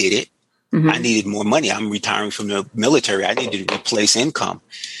 I did it. Mm-hmm. I needed more money. I'm retiring from the military. I needed to replace income.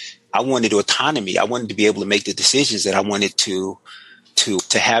 I wanted autonomy. I wanted to be able to make the decisions that I wanted to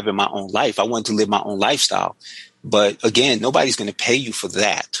have in my own life. I wanted to live my own lifestyle. But again, nobody's going to pay you for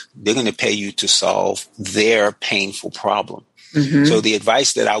that. They're going to pay you to solve their painful problem. Mm-hmm. So the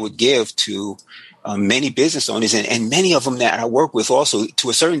advice that I would give to many business owners, and many of them that I work with also, to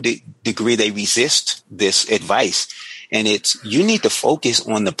a certain degree, they resist this advice. And it's, you need to focus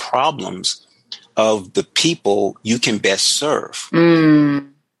on the problems of the people you can best serve. Mm.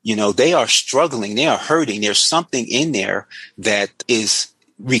 They are struggling. They are hurting. There's something in there that is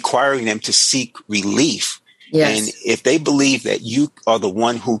requiring them to seek relief. Yes. And if they believe that you are the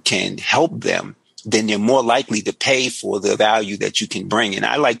one who can help them, then they're more likely to pay for the value that you can bring. And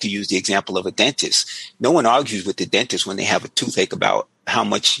I like to use the example of a dentist. No one argues with the dentist when they have a toothache about how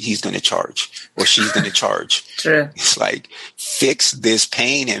much he's going to charge or she's going to charge. True. It's like, fix this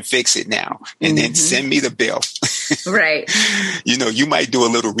pain and fix it now, and then send me the bill. Right. You might do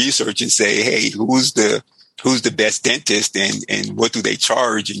a little research and say, hey, who's the best dentist and what do they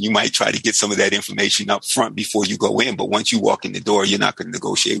charge? And you might try to get some of that information up front before you go in. But once you walk in the door, you're not going to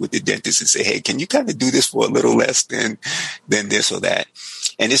negotiate with the dentist and say, hey, can you kind of do this for a little less than this or that?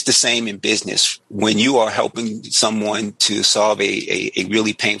 And it's the same in business. When you are helping someone to solve a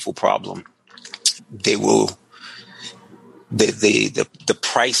really painful problem, they will, the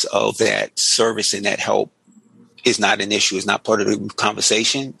price of that service and that help is not an issue. It's not part of the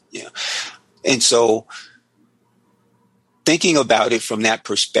conversation. Yeah. And so, thinking about it from that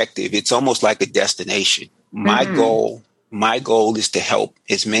perspective, it's almost like a destination. My goal is to help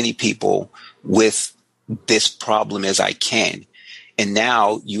as many people with this problem as I can. And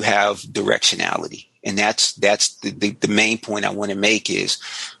now you have directionality. And that's the main point I want to make is,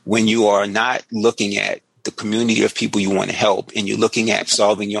 when you are not looking at the community of people you want to help and you're looking at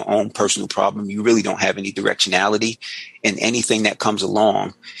solving your own personal problem, you really don't have any directionality, and anything that comes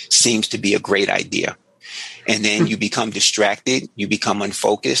along seems to be a great idea. And then you become distracted, you become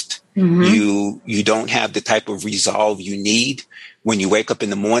unfocused, you don't have the type of resolve you need. When you wake up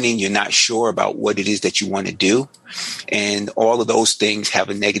in the morning, you're not sure about what it is that you want to do. And all of those things have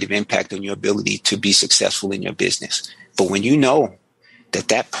a negative impact on your ability to be successful in your business. But when you know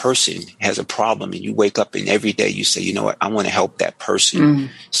that person has a problem, and you wake up and every day you say, you know what, I want to help that person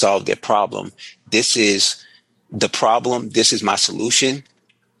solve their problem. This is the problem. This is my solution.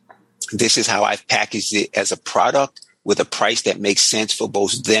 This is how I've packaged it as a product with a price that makes sense for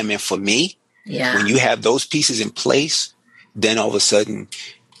both them and for me. Yeah. When you have those pieces in place, then all of a sudden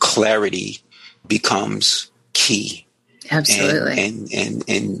clarity becomes key. Absolutely.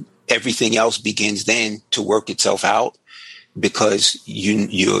 And everything else begins then to work itself out, because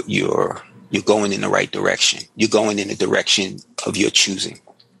you're going in the right direction. You're going in the direction of your choosing.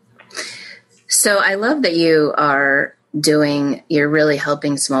 So I love that you're really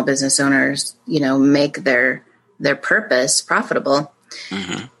helping small business owners, make their purpose profitable.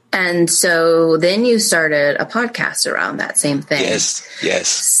 Mm-hmm. And so then you started a podcast around that same thing. Yes.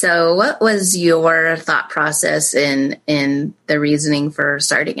 So what was your thought process in the reasoning for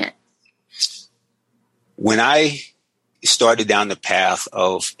starting it? When I started down the path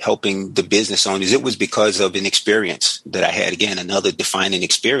of helping the business owners, it was because of an experience that I had, again, another defining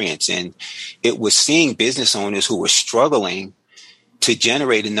experience. And it was seeing business owners who were struggling to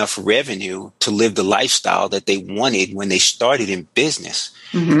generate enough revenue to live the lifestyle that they wanted when they started in business.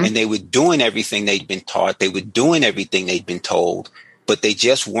 Mm-hmm. And they were doing everything they'd been taught. They were doing everything they'd been told, but they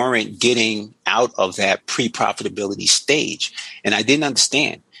just weren't getting out of that pre-profitability stage. And I didn't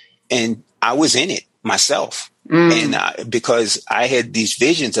understand. And I was in it myself. And because I had these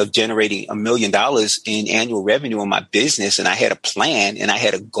visions of generating $1 million in annual revenue in my business, and I had a plan and I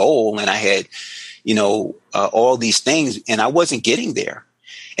had a goal and I had, all these things, and I wasn't getting there,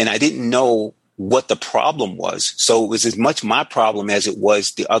 and I didn't know what the problem was. So it was as much my problem as it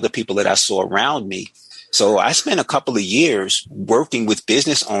was the other people that I saw around me. So I spent a couple of years working with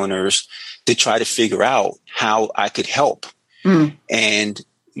business owners to try to figure out how I could help. And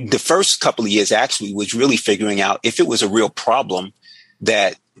the first couple of years actually was really figuring out if it was a real problem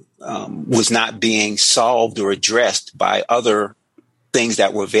that was not being solved or addressed by other things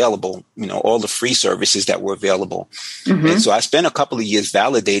that were available, all the free services that were available. Mm-hmm. And so I spent a couple of years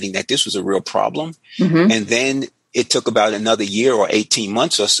validating that this was a real problem. Mm-hmm. And then it took about another year or 18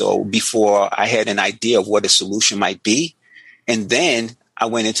 months or so before I had an idea of what a solution might be. And then I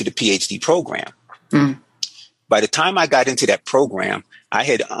went into the PhD program. By the time I got into that program, I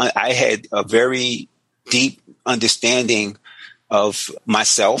had a very deep understanding of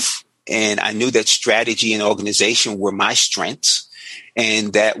myself, and I knew that strategy and organization were my strengths,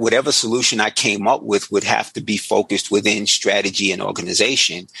 and that whatever solution I came up with would have to be focused within strategy and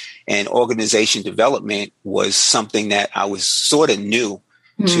organization. And organization development was something that I was sort of new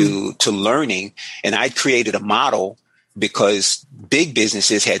to learning, and I created a model because big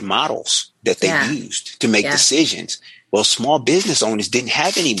businesses had models that they used to make decisions. Well, small business owners didn't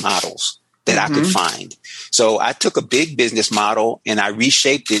have any models that I could find. So I took a big business model and I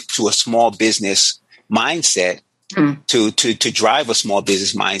reshaped it to a small business mindset to drive a small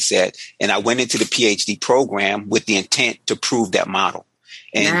business mindset. And I went into the PhD program with the intent to prove that model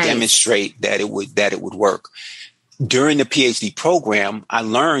and demonstrate that it would work. During the PhD program, I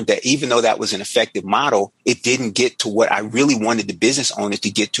learned that even though that was an effective model, it didn't get to what I really wanted the business owners to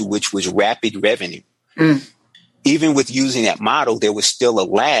get to, which was rapid revenue. Even with using that model, there was still a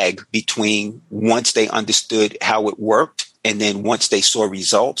lag between once they understood how it worked and then once they saw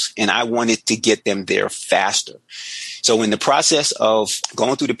results. And I wanted to get them there faster. So in the process of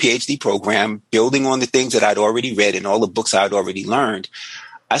going through the PhD program, building on the things that I'd already read and all the books I'd already learned,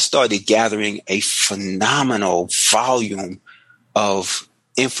 I started gathering a phenomenal volume of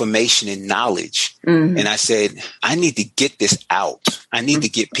information and knowledge. And I said, I need to get this out. I need to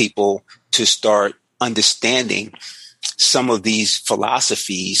get people to start understanding some of these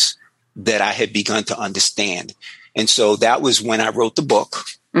philosophies that I had begun to understand. And so that was when I wrote the book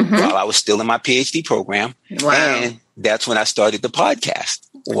while I was still in my PhD program. Wow. And that's when I started the podcast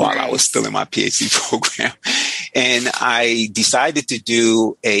while I was still in my PhD program. And I decided to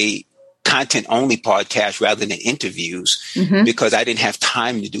do a content only podcast rather than interviews because I didn't have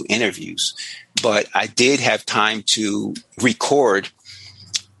time to do interviews, but I did have time to record.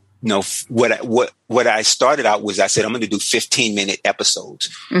 What I started out was I said, I'm going to do 15-minute episodes.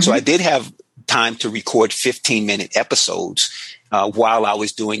 So I did have time to record 15-minute episodes while I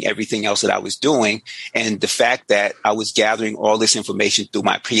was doing everything else that I was doing. And the fact that I was gathering all this information through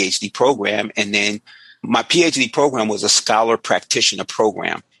my PhD program, and then my PhD program was a scholar practitioner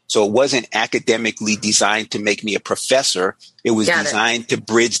program. So it wasn't academically designed to make me a professor. It was designed to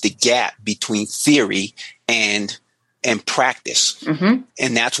bridge the gap between theory and and practice. Mm-hmm.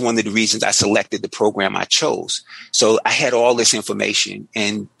 And that's one of the reasons I selected the program I chose. So I had all this information,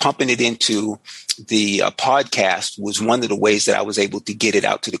 and pumping it into the podcast was one of the ways that I was able to get it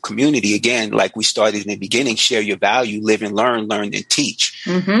out to the community. Again, like we started in the beginning, share your value, live and learn and teach.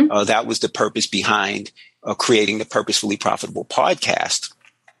 Mm-hmm. That was the purpose behind creating the Purposefully Profitable podcast.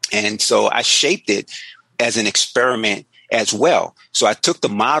 And so I shaped it as an experiment as well. So I took the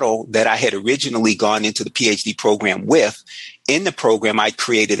model that I had originally gone into the PhD program with. In the program, I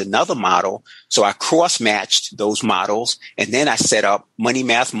created another model. So I cross-matched those models. And then I set up Money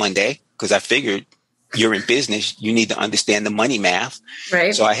Math Monday, because I figured you're in business, you need to understand the money math.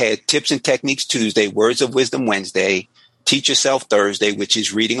 Right. So I had Tips and Techniques Tuesday, Words of Wisdom Wednesday, Teach Yourself Thursday, which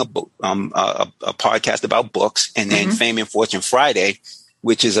is reading a book, a podcast about books, and then Fame and Fortune Friday,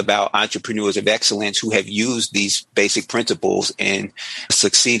 which is about entrepreneurs of excellence who have used these basic principles and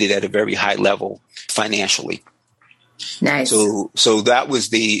succeeded at a very high level financially. Nice. So that was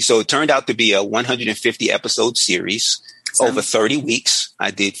so it turned out to be a 150 episode series over 30 weeks.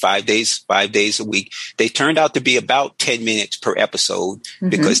 I did 5 days a week. They turned out to be about 10 minutes per episode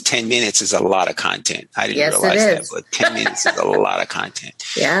because 10 minutes is a lot of content. I didn't realize that, but 10 minutes is a lot of content.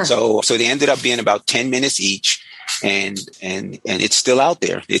 Yeah. So they ended up being about 10 minutes each. And it's still out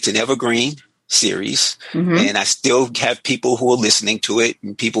there. It's an evergreen series. And I still have people who are listening to it,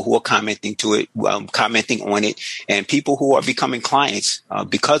 and people who are commenting on it, and people who are becoming clients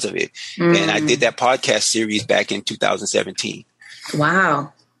because of it. And I did that podcast series back in 2017.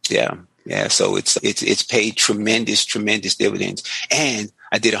 Wow. Yeah. Yeah. So it's paid tremendous dividends. And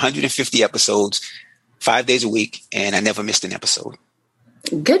I did 150 episodes, 5 days a week, and I never missed an episode.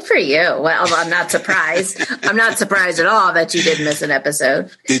 Good for you. Well, I'm not surprised. I'm not surprised at all that you didn't miss an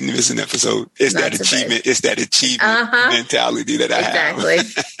episode. Didn't miss an episode. It's not that surprised. Achievement. It's that achievement mentality that I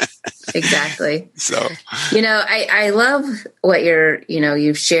have. Exactly. So, I love what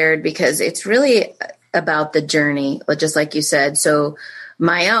you've shared, because it's really about the journey, just like you said. So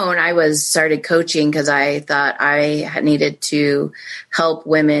I started coaching because I thought I needed to help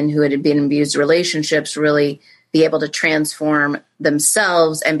women who had been in abused relationships really be able to transform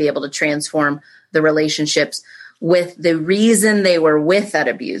themselves and be able to transform the relationships with the reason they were with that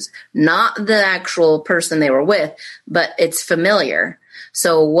abuse, not the actual person they were with, but it's familiar.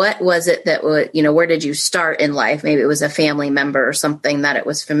 So what was it that would, where did you start in life? Maybe it was a family member or something that it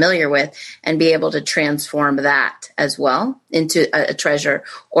was familiar with, and be able to transform that as well into a treasure,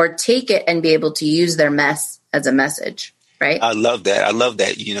 or take it and be able to use their mess as a message. Right. I love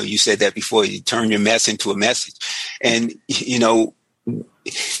that. You said that before. You turn your mess into a message. And, in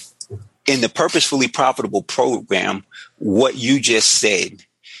the Purposefully Profitable program, what you just said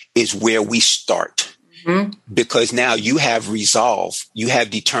is where we start. Mm-hmm. Because now you have resolve, you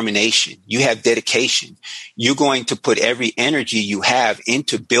have determination, you have dedication. You're going to put every energy you have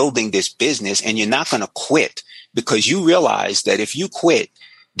into building this business, and you're not going to quit, because you realize that if you quit,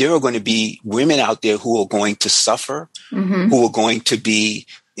 there are going to be women out there who are going to suffer, who are going to be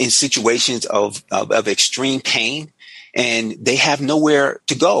in situations of extreme pain, and they have nowhere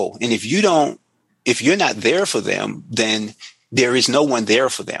to go. And if you're not there for them, then there is no one there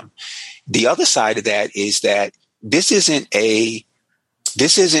for them. The other side of that is that this isn't a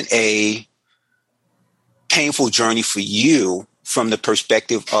painful journey for you, from the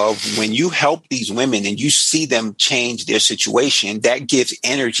perspective of when you help these women and you see them change their situation, that gives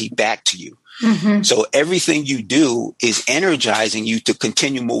energy back to you. Mm-hmm. So everything you do is energizing you to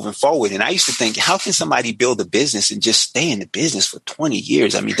continue moving forward. And I used to think, how can somebody build a business and just stay in the business for 20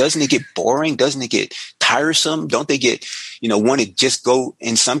 years? I mean, doesn't it get boring? Doesn't it get tiresome? Don't they get, want to just go,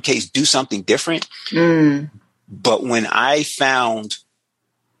 in some case, do something different? But when I found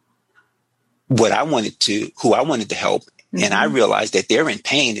who I wanted to help, and I realized that they're in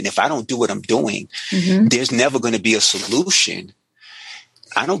pain, and if I don't do what I'm doing, there's never going to be a solution.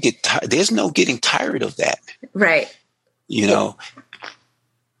 There's no getting tired of that. Right. Well,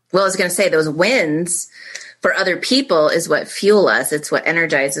 I was going to say, those wins for other people is what fuel us. It's what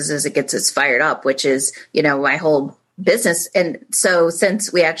energizes us. It gets us fired up, which is, my whole business. And so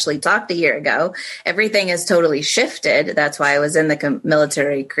since we actually talked a year ago, everything has totally shifted. That's why I was in the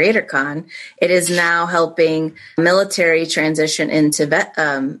Military Creator Con. It is now helping military transition into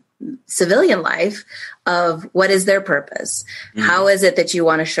civilian life, of what is their purpose? How is it that you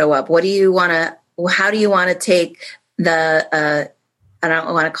want to show up? How do you want to take I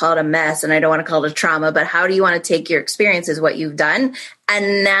don't want to call it a mess, and I don't want to call it a trauma, but how do you want to take your experiences, what you've done,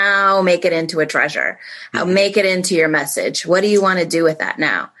 and now make it into a treasure? Make it into your message. What do you want to do with that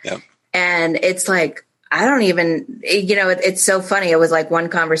now? Yep. And it's like, I don't even, it's so funny. It was like one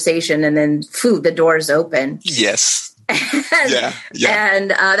conversation, and then the door's open. Yes.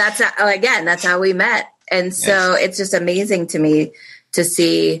 And that's how we met. And so it's just amazing to me to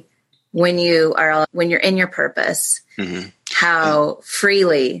see when you're in your purpose, how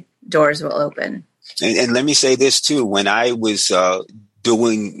freely doors will open. And let me say this too. When I was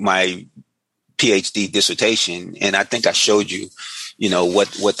doing my PhD dissertation, and I think I showed you,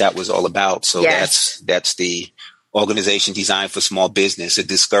 what that was all about. So that's the organization designed for small business, a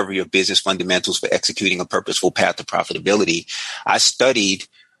discovery of business fundamentals for executing a purposeful path to profitability. I studied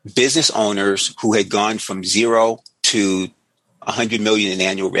business owners who had gone from 0 to 100 million in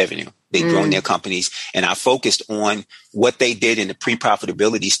annual revenue. They'd grown their companies, and I focused on what they did in the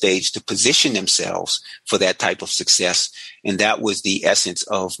pre-profitability stage to position themselves for that type of success. And that was the essence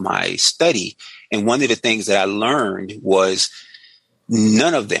of my study. And one of the things that I learned was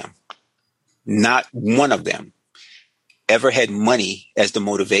none of them, not one of them, ever had money as the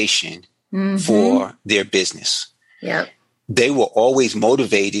motivation for their business. Yep. They were always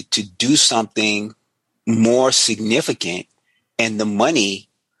motivated to do something more significant, and the money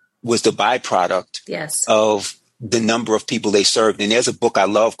was the byproduct of the number of people they served. And there's a book I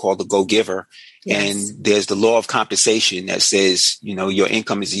love called The Go-Giver. And there's the law of compensation that says, your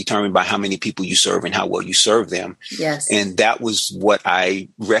income is determined by how many people you serve and how well you serve them. Yes. And that was what I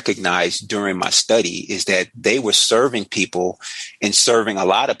recognized during my study, is that they were serving people and serving a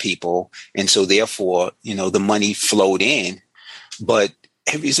lot of people. And so therefore, the money flowed in, but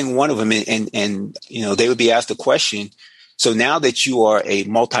every single one of them. And they would be asked the question, so now that you are a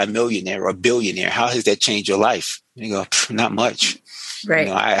multimillionaire or a billionaire, how has that changed your life? And you go, not much. Right.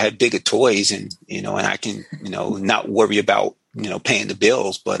 I had bigger toys and I can, not worry about, paying the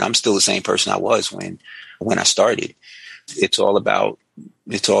bills, but I'm still the same person I was when I started. It's all about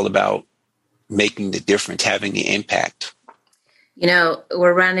making the difference, having the impact.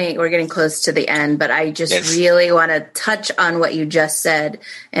 We're getting close to the end, but I just really want to touch on what you just said.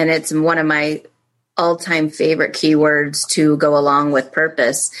 And it's one of my all-time favorite keywords to go along with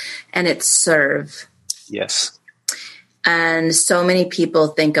purpose, and it's serve. Yes. And so many people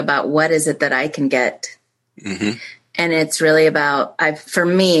think about, what is it that I can get? And it's really about, for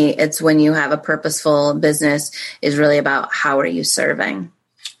me, it's when you have a purposeful business, is really about how are you serving?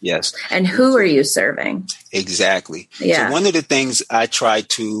 Yes. And who are you serving? Exactly. Yeah. So one of the things I try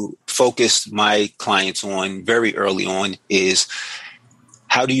to focus my clients on very early on is,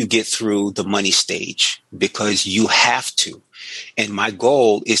 how do you get through the money stage? Because you have to. And my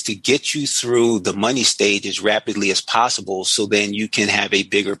goal is to get you through the money stage as rapidly as possible, so then you can have a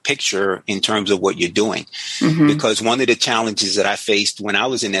bigger picture in terms of what you're doing. Because one of the challenges that I faced when I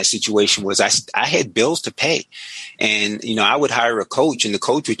was in that situation was I had bills to pay. And, I would hire a coach, and the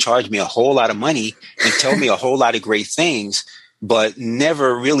coach would charge me a whole lot of money and tell me a whole lot of great things, but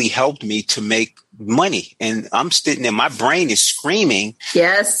never really helped me to make money. And I'm sitting there, my brain is screaming,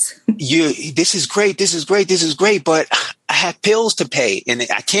 yes, this is great. This is great. This is great. But I have bills to pay, and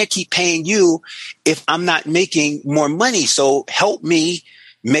I can't keep paying you if I'm not making more money. So help me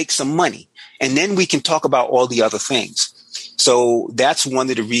make some money, and then we can talk about all the other things. So that's one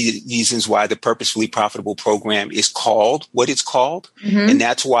of the reasons why the Purposefully Profitable program is called what it's called. And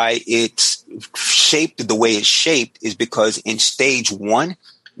that's why it's shaped the way it's shaped, is because in stage 1,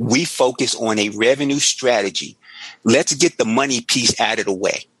 we focus on a revenue strategy. Let's get the money piece out of the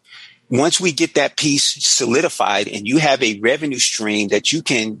way. Once we get that piece solidified and you have a revenue stream that you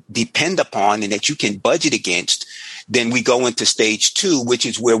can depend upon and that you can budget against, then we go into stage 2, which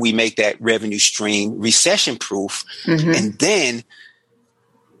is where we make that revenue stream recession proof. And then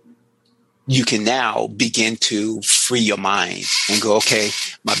you can now begin to free your mind and go, okay,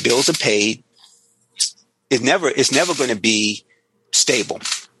 my bills are paid. It's never going to be stable.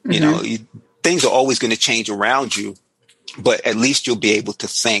 Things are always going to change around you, but at least you'll be able to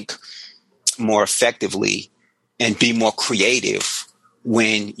think more effectively and be more creative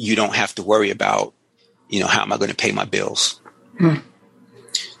when you don't have to worry about, how am I going to pay my bills?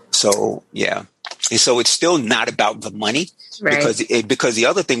 So, yeah. And so it's still not about the money, right? Because the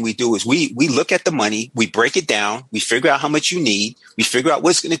other thing we do is we look at the money, we break it down, we figure out how much you need, we figure out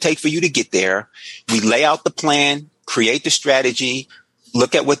what it's going to take for you to get there. We lay out the plan, create the strategy,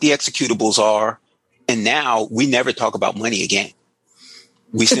 look at what the executables are. And now we never talk about money again.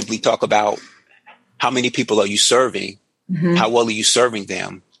 We simply talk about how many people are you serving? How well are you serving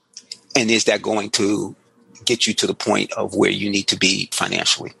them? And is that going to get you to the point of where you need to be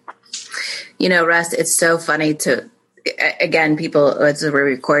financially? Russ, it's so funny again, people, as we're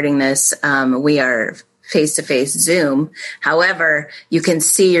recording this, we are face-to-face Zoom. However, you can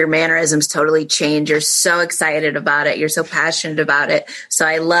see your mannerisms totally change. You're so excited about it. You're so passionate about it. So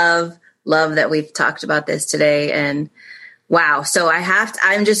I love love that we've talked about this today. And wow. So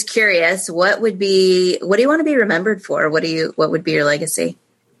I'm just curious, what do you want to be remembered for? What would be your legacy?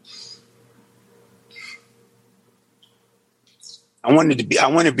 I want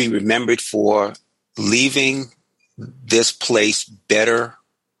to be remembered for leaving this place better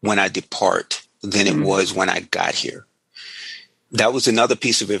when I depart than it was when I got here. That was another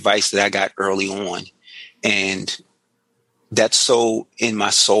piece of advice that I got early on. And that's so in my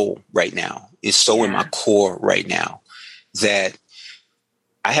soul right now. It's so in my core right now that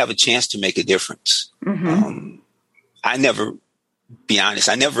I have a chance to make a difference. I never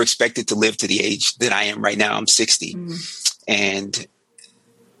expected to live to the age that I am right now. I'm 60. And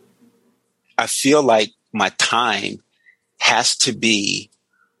I feel like my time has to be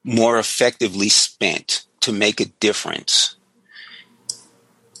more effectively spent to make a difference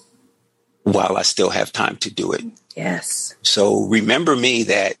while I still have time to do it. Yes. So remember me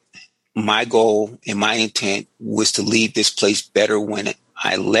that my goal and my intent was to leave this place better when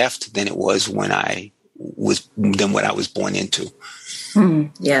I left than it was when than what I was born into.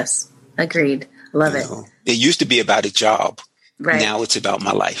 Yes. Agreed. Love it. It used to be about a job. Right. Now it's about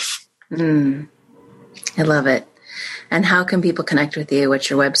my life. I love it. And how can people connect with you? What's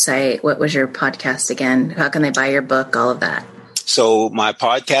your website? What was your podcast again? How can they buy your book? All of that. So my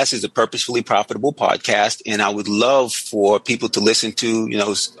podcast is a Purposefully Profitable podcast, and I would love for people to listen to,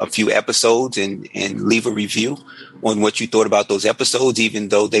 a few episodes and leave a review on what you thought about those episodes, even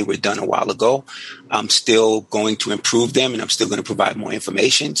though they were done a while ago. I'm still going to improve them, and I'm still going to provide more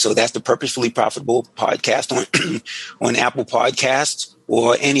information. So that's the Purposefully Profitable podcast on Apple Podcasts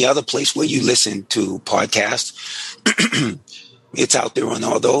or any other place where you listen to podcasts. It's out there on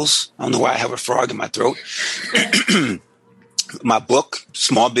all those. I don't know why I have a frog in my throat. My book,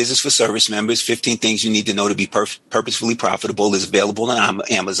 Small Business for Service Members, 15 Things You Need to Know to Be Purposefully Profitable, is available on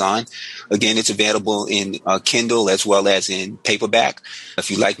Amazon. Again, it's available in Kindle as well as in paperback. If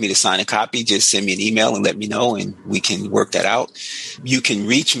you'd like me to sign a copy, just send me an email and let me know, and we can work that out. You can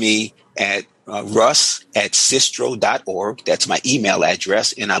reach me at russ@sistro.org. That's my email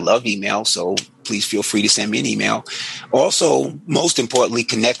address, and I love email, so please feel free to send me an email. Also, most importantly,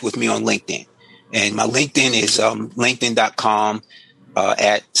 connect with me on LinkedIn. And my LinkedIn is linkedin.com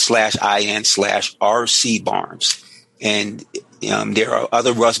 /IN/RC Barnes. And there are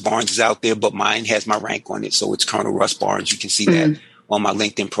other Russ Barnes out there, but mine has my rank on it. So it's Colonel Russ Barnes. You can see that on my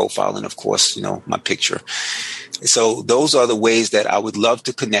LinkedIn profile. And of course, my picture. So those are the ways that I would love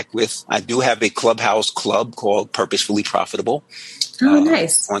to connect with. I do have a Clubhouse club called Purposefully Profitable. Oh,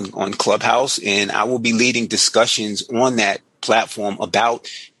 nice. On Clubhouse. And I will be leading discussions on that platform about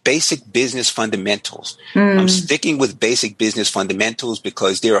basic business fundamentals. I'm sticking with basic business fundamentals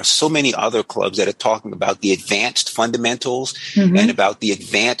because there are so many other clubs that are talking about the advanced fundamentals and about the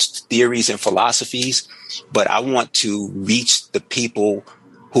advanced theories and philosophies. But I want to reach the people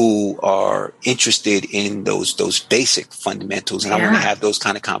who are interested in those basic fundamentals. And I want to have those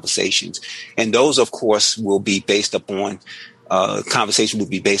kind of conversations. And those, of course, will be based upon conversation will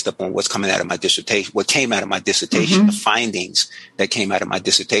be based upon what's coming out of my dissertation, what came out of my dissertation, the findings that came out of my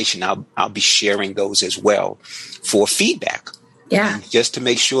dissertation. I'll be sharing those as well for feedback. Yeah. Just to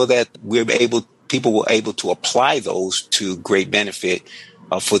make sure that people were able to apply those to great benefit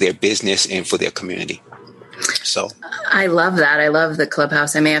for their business and for their community. So I love that. I love the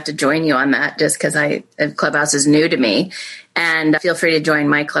Clubhouse. I may have to join you on that just because Clubhouse is new to me. And feel free to join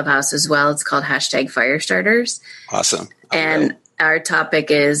my Clubhouse as well. It's called #Firestarters. Awesome. And our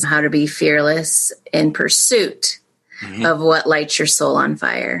topic is how to be fearless in pursuit of what lights your soul on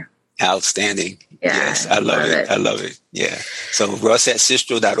fire. Outstanding. Yeah, yes, I love it. I love it. Yeah. So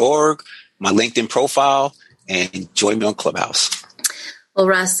russ@sistro.org, my LinkedIn profile, and join me on Clubhouse. Well,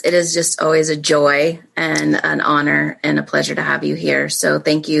 Russ, it is just always a joy and an honor and a pleasure to have you here. So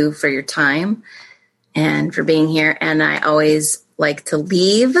thank you for your time and for being here. And I always like to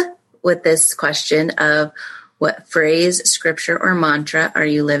leave with this question of what phrase, scripture, or mantra are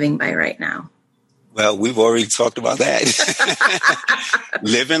you living by right now? Well, we've already talked about that.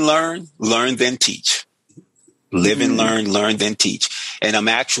 Live and learn, then teach. Live and learn, then teach. And I'm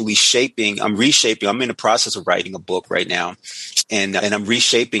actually reshaping. I'm in the process of writing a book right now. And I'm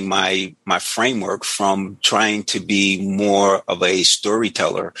reshaping my framework from trying to be more of a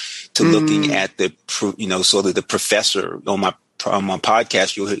storyteller to looking at sort of the professor. On my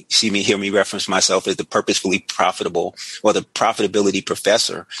podcast, you'll hear me reference myself as the purposefully profitable or the profitability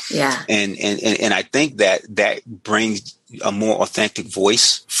professor. Yeah. And I think that brings a more authentic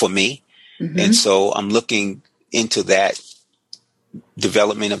voice for me. And so I'm looking into that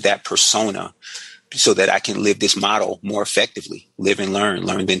development of that persona so that I can live this model more effectively. Live and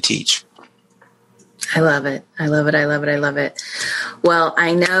learn then teach. I love it. I love it. I love it. I love it. Well,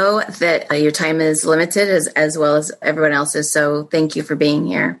 I know that your time is limited as well as everyone else's. So thank you for being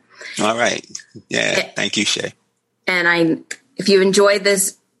here. All right. Yeah. Thank you, Shay. And if you enjoyed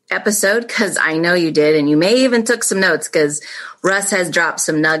this episode, because I know you did, and you may even took some notes because Russ has dropped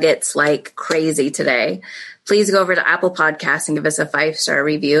some nuggets like crazy today, please go over to Apple Podcasts and give us a 5-star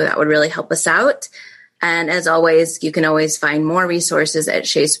review. That would really help us out. And as always, you can always find more resources at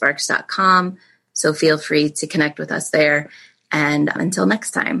shaysparks.com. So feel free to connect with us there. And until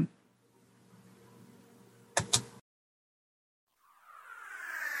next time.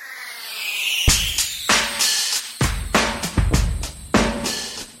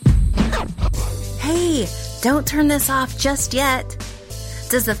 Hey, don't turn this off just yet.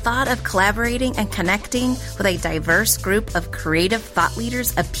 Does the thought of collaborating and connecting with a diverse group of creative thought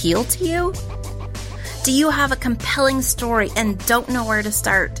leaders appeal to you? Do you have a compelling story and don't know where to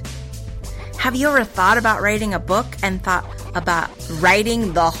start? Have you ever thought about writing a book and thought about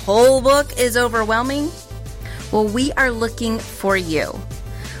writing the whole book is overwhelming? Well, we are looking for you.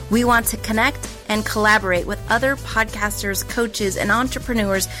 We want to connect and collaborate with other podcasters, coaches, and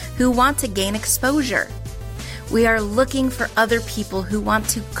entrepreneurs who want to gain exposure. We are looking for other people who want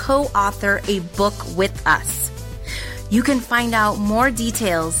to co-author a book with us. You can find out more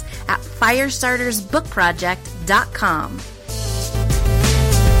details at firestartersbookproject.com.